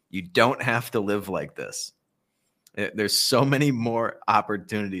there. You don't have to live like this. There's so many more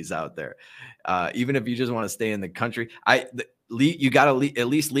opportunities out there. Even if you just want to stay in the country, you got to at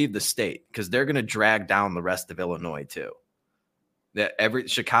least leave the state, because they're going to drag down the rest of Illinois too.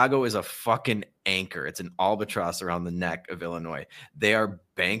 Chicago is a fucking anchor. It's an albatross around the neck of Illinois. They are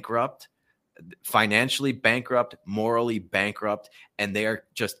bankrupt. Financially bankrupt, morally bankrupt, and they are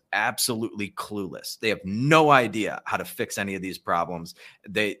just absolutely clueless. They have no idea how to fix any of these problems.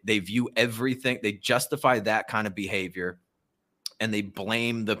 They view everything, they justify that kind of behavior, and they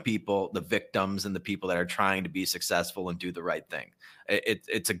blame the people, the victims, and the people that are trying to be successful and do the right thing.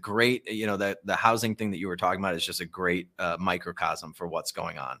 It's a great, the housing thing that you were talking about is just a great microcosm for what's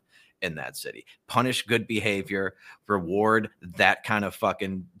going on in that city. Punish good behavior, reward that kind of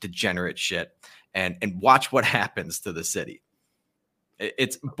fucking degenerate shit, and watch what happens to the city.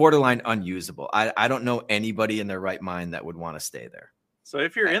 It's borderline unusable. I don't know anybody in their right mind that would want to stay there. So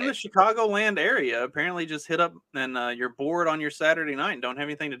if you're in the Chicagoland area, apparently just hit up, and you're bored on your Saturday night and don't have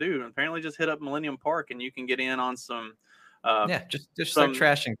anything to do, apparently just hit up Millennium Park and you can get in on some just start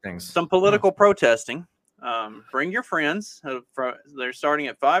trashing things. Some political protesting. Bring your friends. They're starting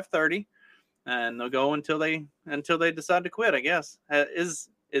at 5:30, and they'll go until they decide to quit, I guess.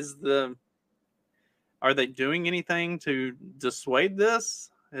 Are they doing anything to dissuade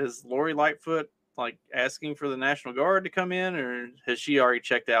this? Is Lori Lightfoot like asking for the National Guard to come in, or has she already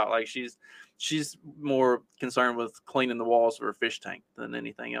checked out? Like she's more concerned with cleaning the walls of her fish tank than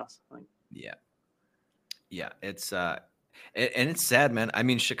anything else. Yeah, it's and it's sad, man. I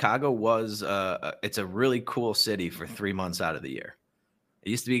mean, Chicago was it's a really cool city for 3 months out of the year. It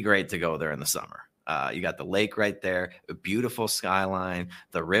used to be great to go there in the summer. You got the lake right there, a beautiful skyline,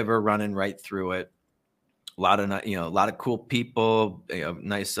 the river running right through it. A lot of cool people,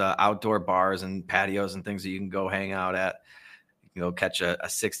 nice outdoor bars and patios and things that you can go hang out at. You can go catch a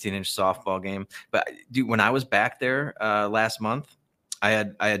 16-inch softball game. But dude, when I was back there last month, I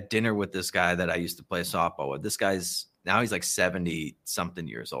had dinner with this guy that I used to play softball with. This guy's now he's like 70 something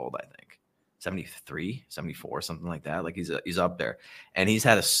years old, I think 73, 74, something like that. Like he's up there, and he's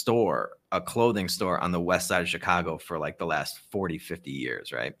had a clothing store on the west side of Chicago for like the last 40, 50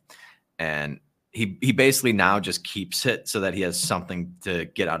 years. Right. And he basically now just keeps it so that he has something to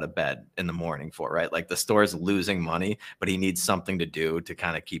get out of bed in the morning for, right? Like the store is losing money, but he needs something to do to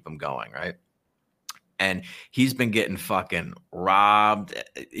kind of keep him going. Right. And he's been getting fucking robbed.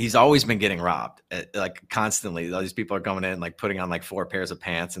 He's always been getting robbed, like constantly. All these people are coming in, like putting on like 4 pairs of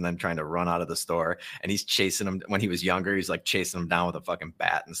pants and then trying to run out of the store. And he's chasing them. When he was younger, he's like chasing them down with a fucking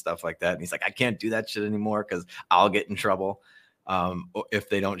bat and stuff like that. And he's like, I can't do that shit anymore because I'll get in trouble. If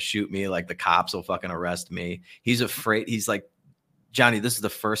they don't shoot me, like the cops will fucking arrest me. He's afraid. He's like, Johnny, this is the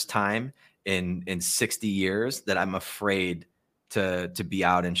first time in 60 years that I'm afraid to be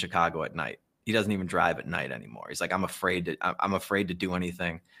out in Chicago at night. He doesn't even drive at night anymore. He's like, I'm afraid to do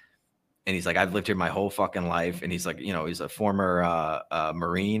anything. And he's like, I've lived here my whole fucking life. And he's like, he's a former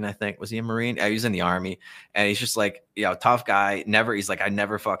Marine, I think. Was he a Marine? He was in the Army. And he's just like, tough guy. He's like, I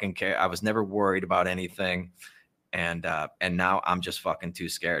never fucking care. I was never worried about anything. And now I'm just fucking too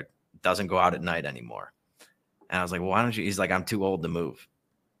scared. Doesn't go out at night anymore. And I was like, well, why don't you? He's like, I'm too old to move.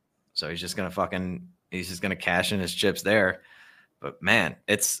 So he's just going to cash in his chips there. But man,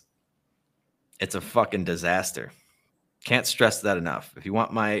 it's a fucking disaster. Can't stress that enough. If you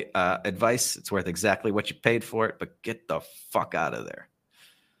want my advice, it's worth exactly what you paid for it, but get the fuck out of there.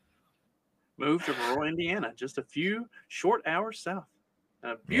 Move to rural Indiana, just a few short hours south.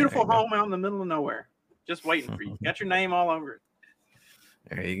 A beautiful home out in the middle of nowhere. Just waiting for you. Got your name all over it.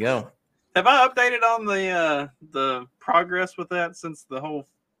 There you go. Have I updated on the progress with that since the whole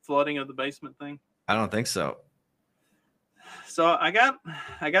flooding of the basement thing? I don't think so. So I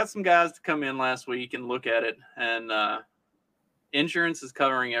got some guys to come in last week and look at it, and insurance is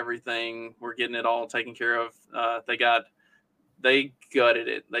covering everything. We're getting it all taken care of. They gutted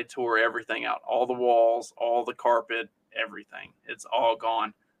it. They tore everything out, all the walls, all the carpet, everything. It's all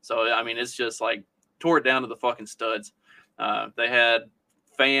gone. So I mean, it's just like tore it down to the fucking studs. They had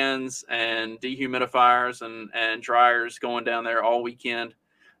fans and dehumidifiers and dryers going down there all weekend.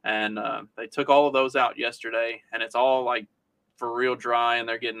 and they took all of those out yesterday, and it's all like for real dry, and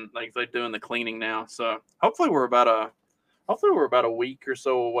they're doing the cleaning now. So hopefully we're about a week or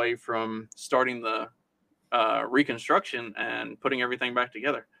so away from starting the reconstruction and putting everything back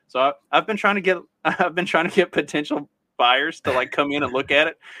together. So I've been trying to get potential buyers to like come in and look at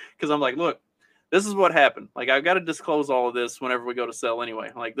it, because I'm like, look, this is what happened. Like, I've got to disclose all of this whenever we go to sell anyway.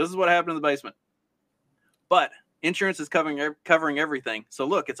 Like, this is what happened in the basement, but insurance is covering everything. So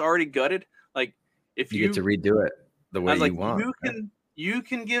look, it's already gutted. Like, if you get to redo it the way you want, you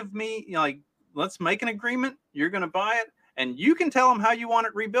can give me, like, let's make an agreement. You're going to buy it, and you can tell them how you want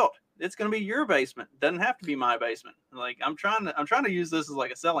it rebuilt. It's going to be your basement. It doesn't have to be my basement. Like, I'm trying to use this as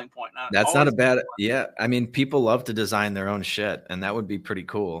like a selling point. That's not a bad. Yeah. I mean, people love to design their own shit, and that would be pretty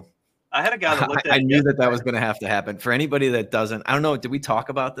cool. I had a guy that looked at I knew that was going to have to happen. For anybody that doesn't, I don't know. Did we talk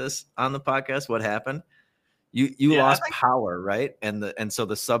about this on the podcast? What happened? You lost power, right? And so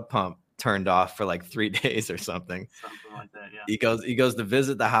the sub pump turned off for like 3 days or something. Something like that. Yeah. He goes to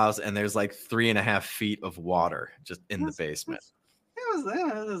visit the house, and there's like 3.5 feet of water just in the basement.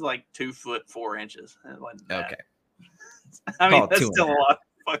 It was like 2 foot 4 inches. Okay. I mean, that's still a lot of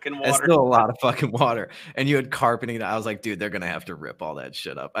fucking water. It's still a lot of fucking water. And you had carpeting. I was like, dude, they're going to have to rip all that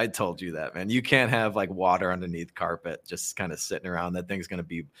shit up. I told you that, man. You can't have like water underneath carpet just kind of sitting around. That thing's going to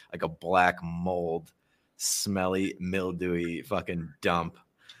be like a black mold, smelly, mildewy fucking dump.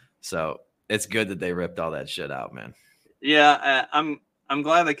 So it's good that they ripped all that shit out, man. Yeah, I'm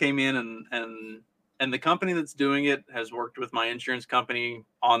glad they came in, and the company that's doing it has worked with my insurance company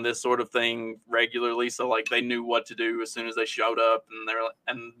on this sort of thing regularly. So like, they knew what to do as soon as they showed up,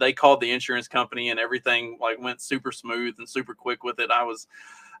 and they called the insurance company, and everything like went super smooth and super quick with it. I was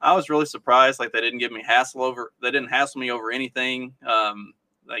really surprised. Like, they didn't hassle me over anything.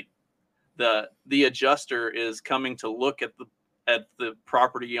 Like the adjuster is coming to look at the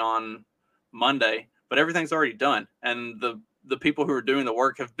property on Monday, but everything's already done. And the people who are doing the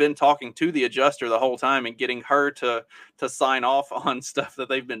work have been talking to the adjuster the whole time and getting her to sign off on stuff that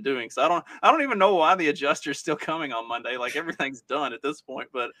they've been doing. So I don't even know why the adjuster's still coming on Monday. Like, everything's done at this point,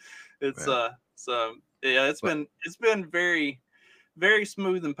 but it's it's been very, very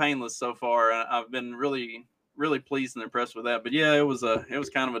smooth and painless so far. I've been really, really pleased and impressed with that. But yeah, it was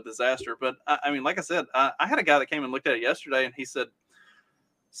kind of a disaster. But I mean, like I said, I had a guy that came and looked at it yesterday, and he said,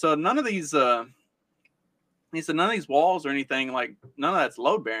 so none of these walls or anything, like, none of that's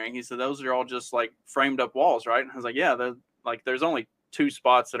load bearing. He said those are all just like framed up walls, right? And I was like, yeah, there's only 2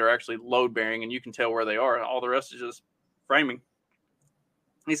 spots that are actually load bearing, and you can tell where they are. All the rest is just framing.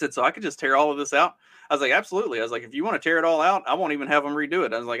 He said, so I could just tear all of this out. I was like, absolutely. I was like, if you want to tear it all out, I won't even have them redo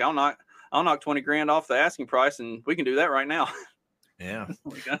it. I was like, I'll knock $20,000 off the asking price, and we can do that right now. Yeah.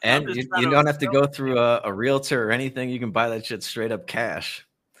 And you don't have to go through a realtor or anything. You can buy that shit straight up cash.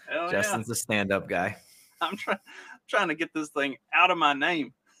 Justin's a stand-up guy. I'm trying to get this thing out of my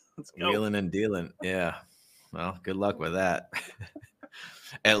name. Let's go. Wheeling and dealing. Yeah. Well, good luck with that.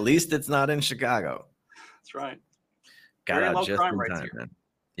 At least it's not in Chicago. That's right. Got out just in time, man.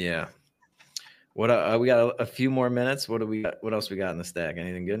 Yeah. What we got a few more minutes. What else we got in the stack?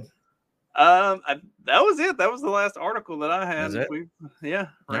 Anything good? That was it. That was the last article that I had.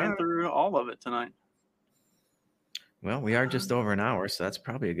 Ran through all of it tonight. Well, we are just over an hour, so that's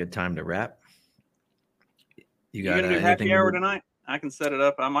probably a good time to wrap. You gonna do happy hour tonight? I can set it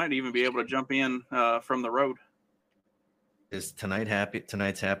up. I might even be able to jump in from the road. Is tonight's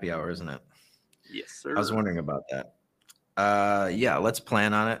happy hour, isn't it? Yes, sir. I was wondering about that. Yeah, let's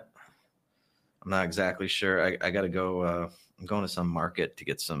plan on it. I'm not exactly sure. I gotta go. I'm going to some market to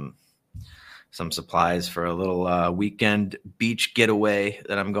get some supplies for a little weekend beach getaway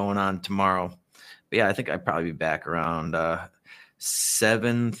that I'm going on tomorrow. But yeah, I think I'd probably be back around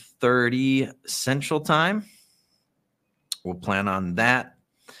 7:30 Central Time. We'll plan on that.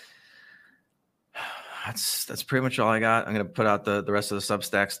 That's pretty much all I got. I'm going to put out the rest of the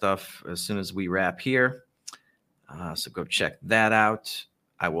Substack stuff as soon as we wrap here. So go check that out.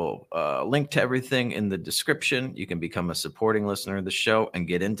 I will link to everything in the description. You can become a supporting listener of the show and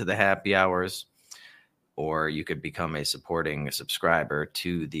get into the happy hours, or you could become a supporting subscriber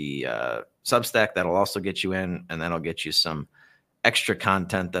to the Substack. That'll also get you in, and that'll get you some extra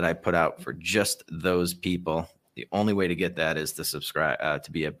content that I put out for just those people. The only way to get that is to subscribe,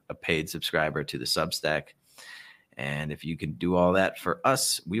 to be a paid subscriber to the Substack. And if you can do all that for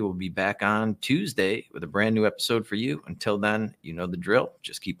us, we will be back on Tuesday with a brand new episode for you. Until then, you know the drill.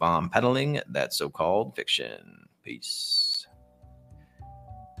 Just keep on peddling that so-called fiction. Peace.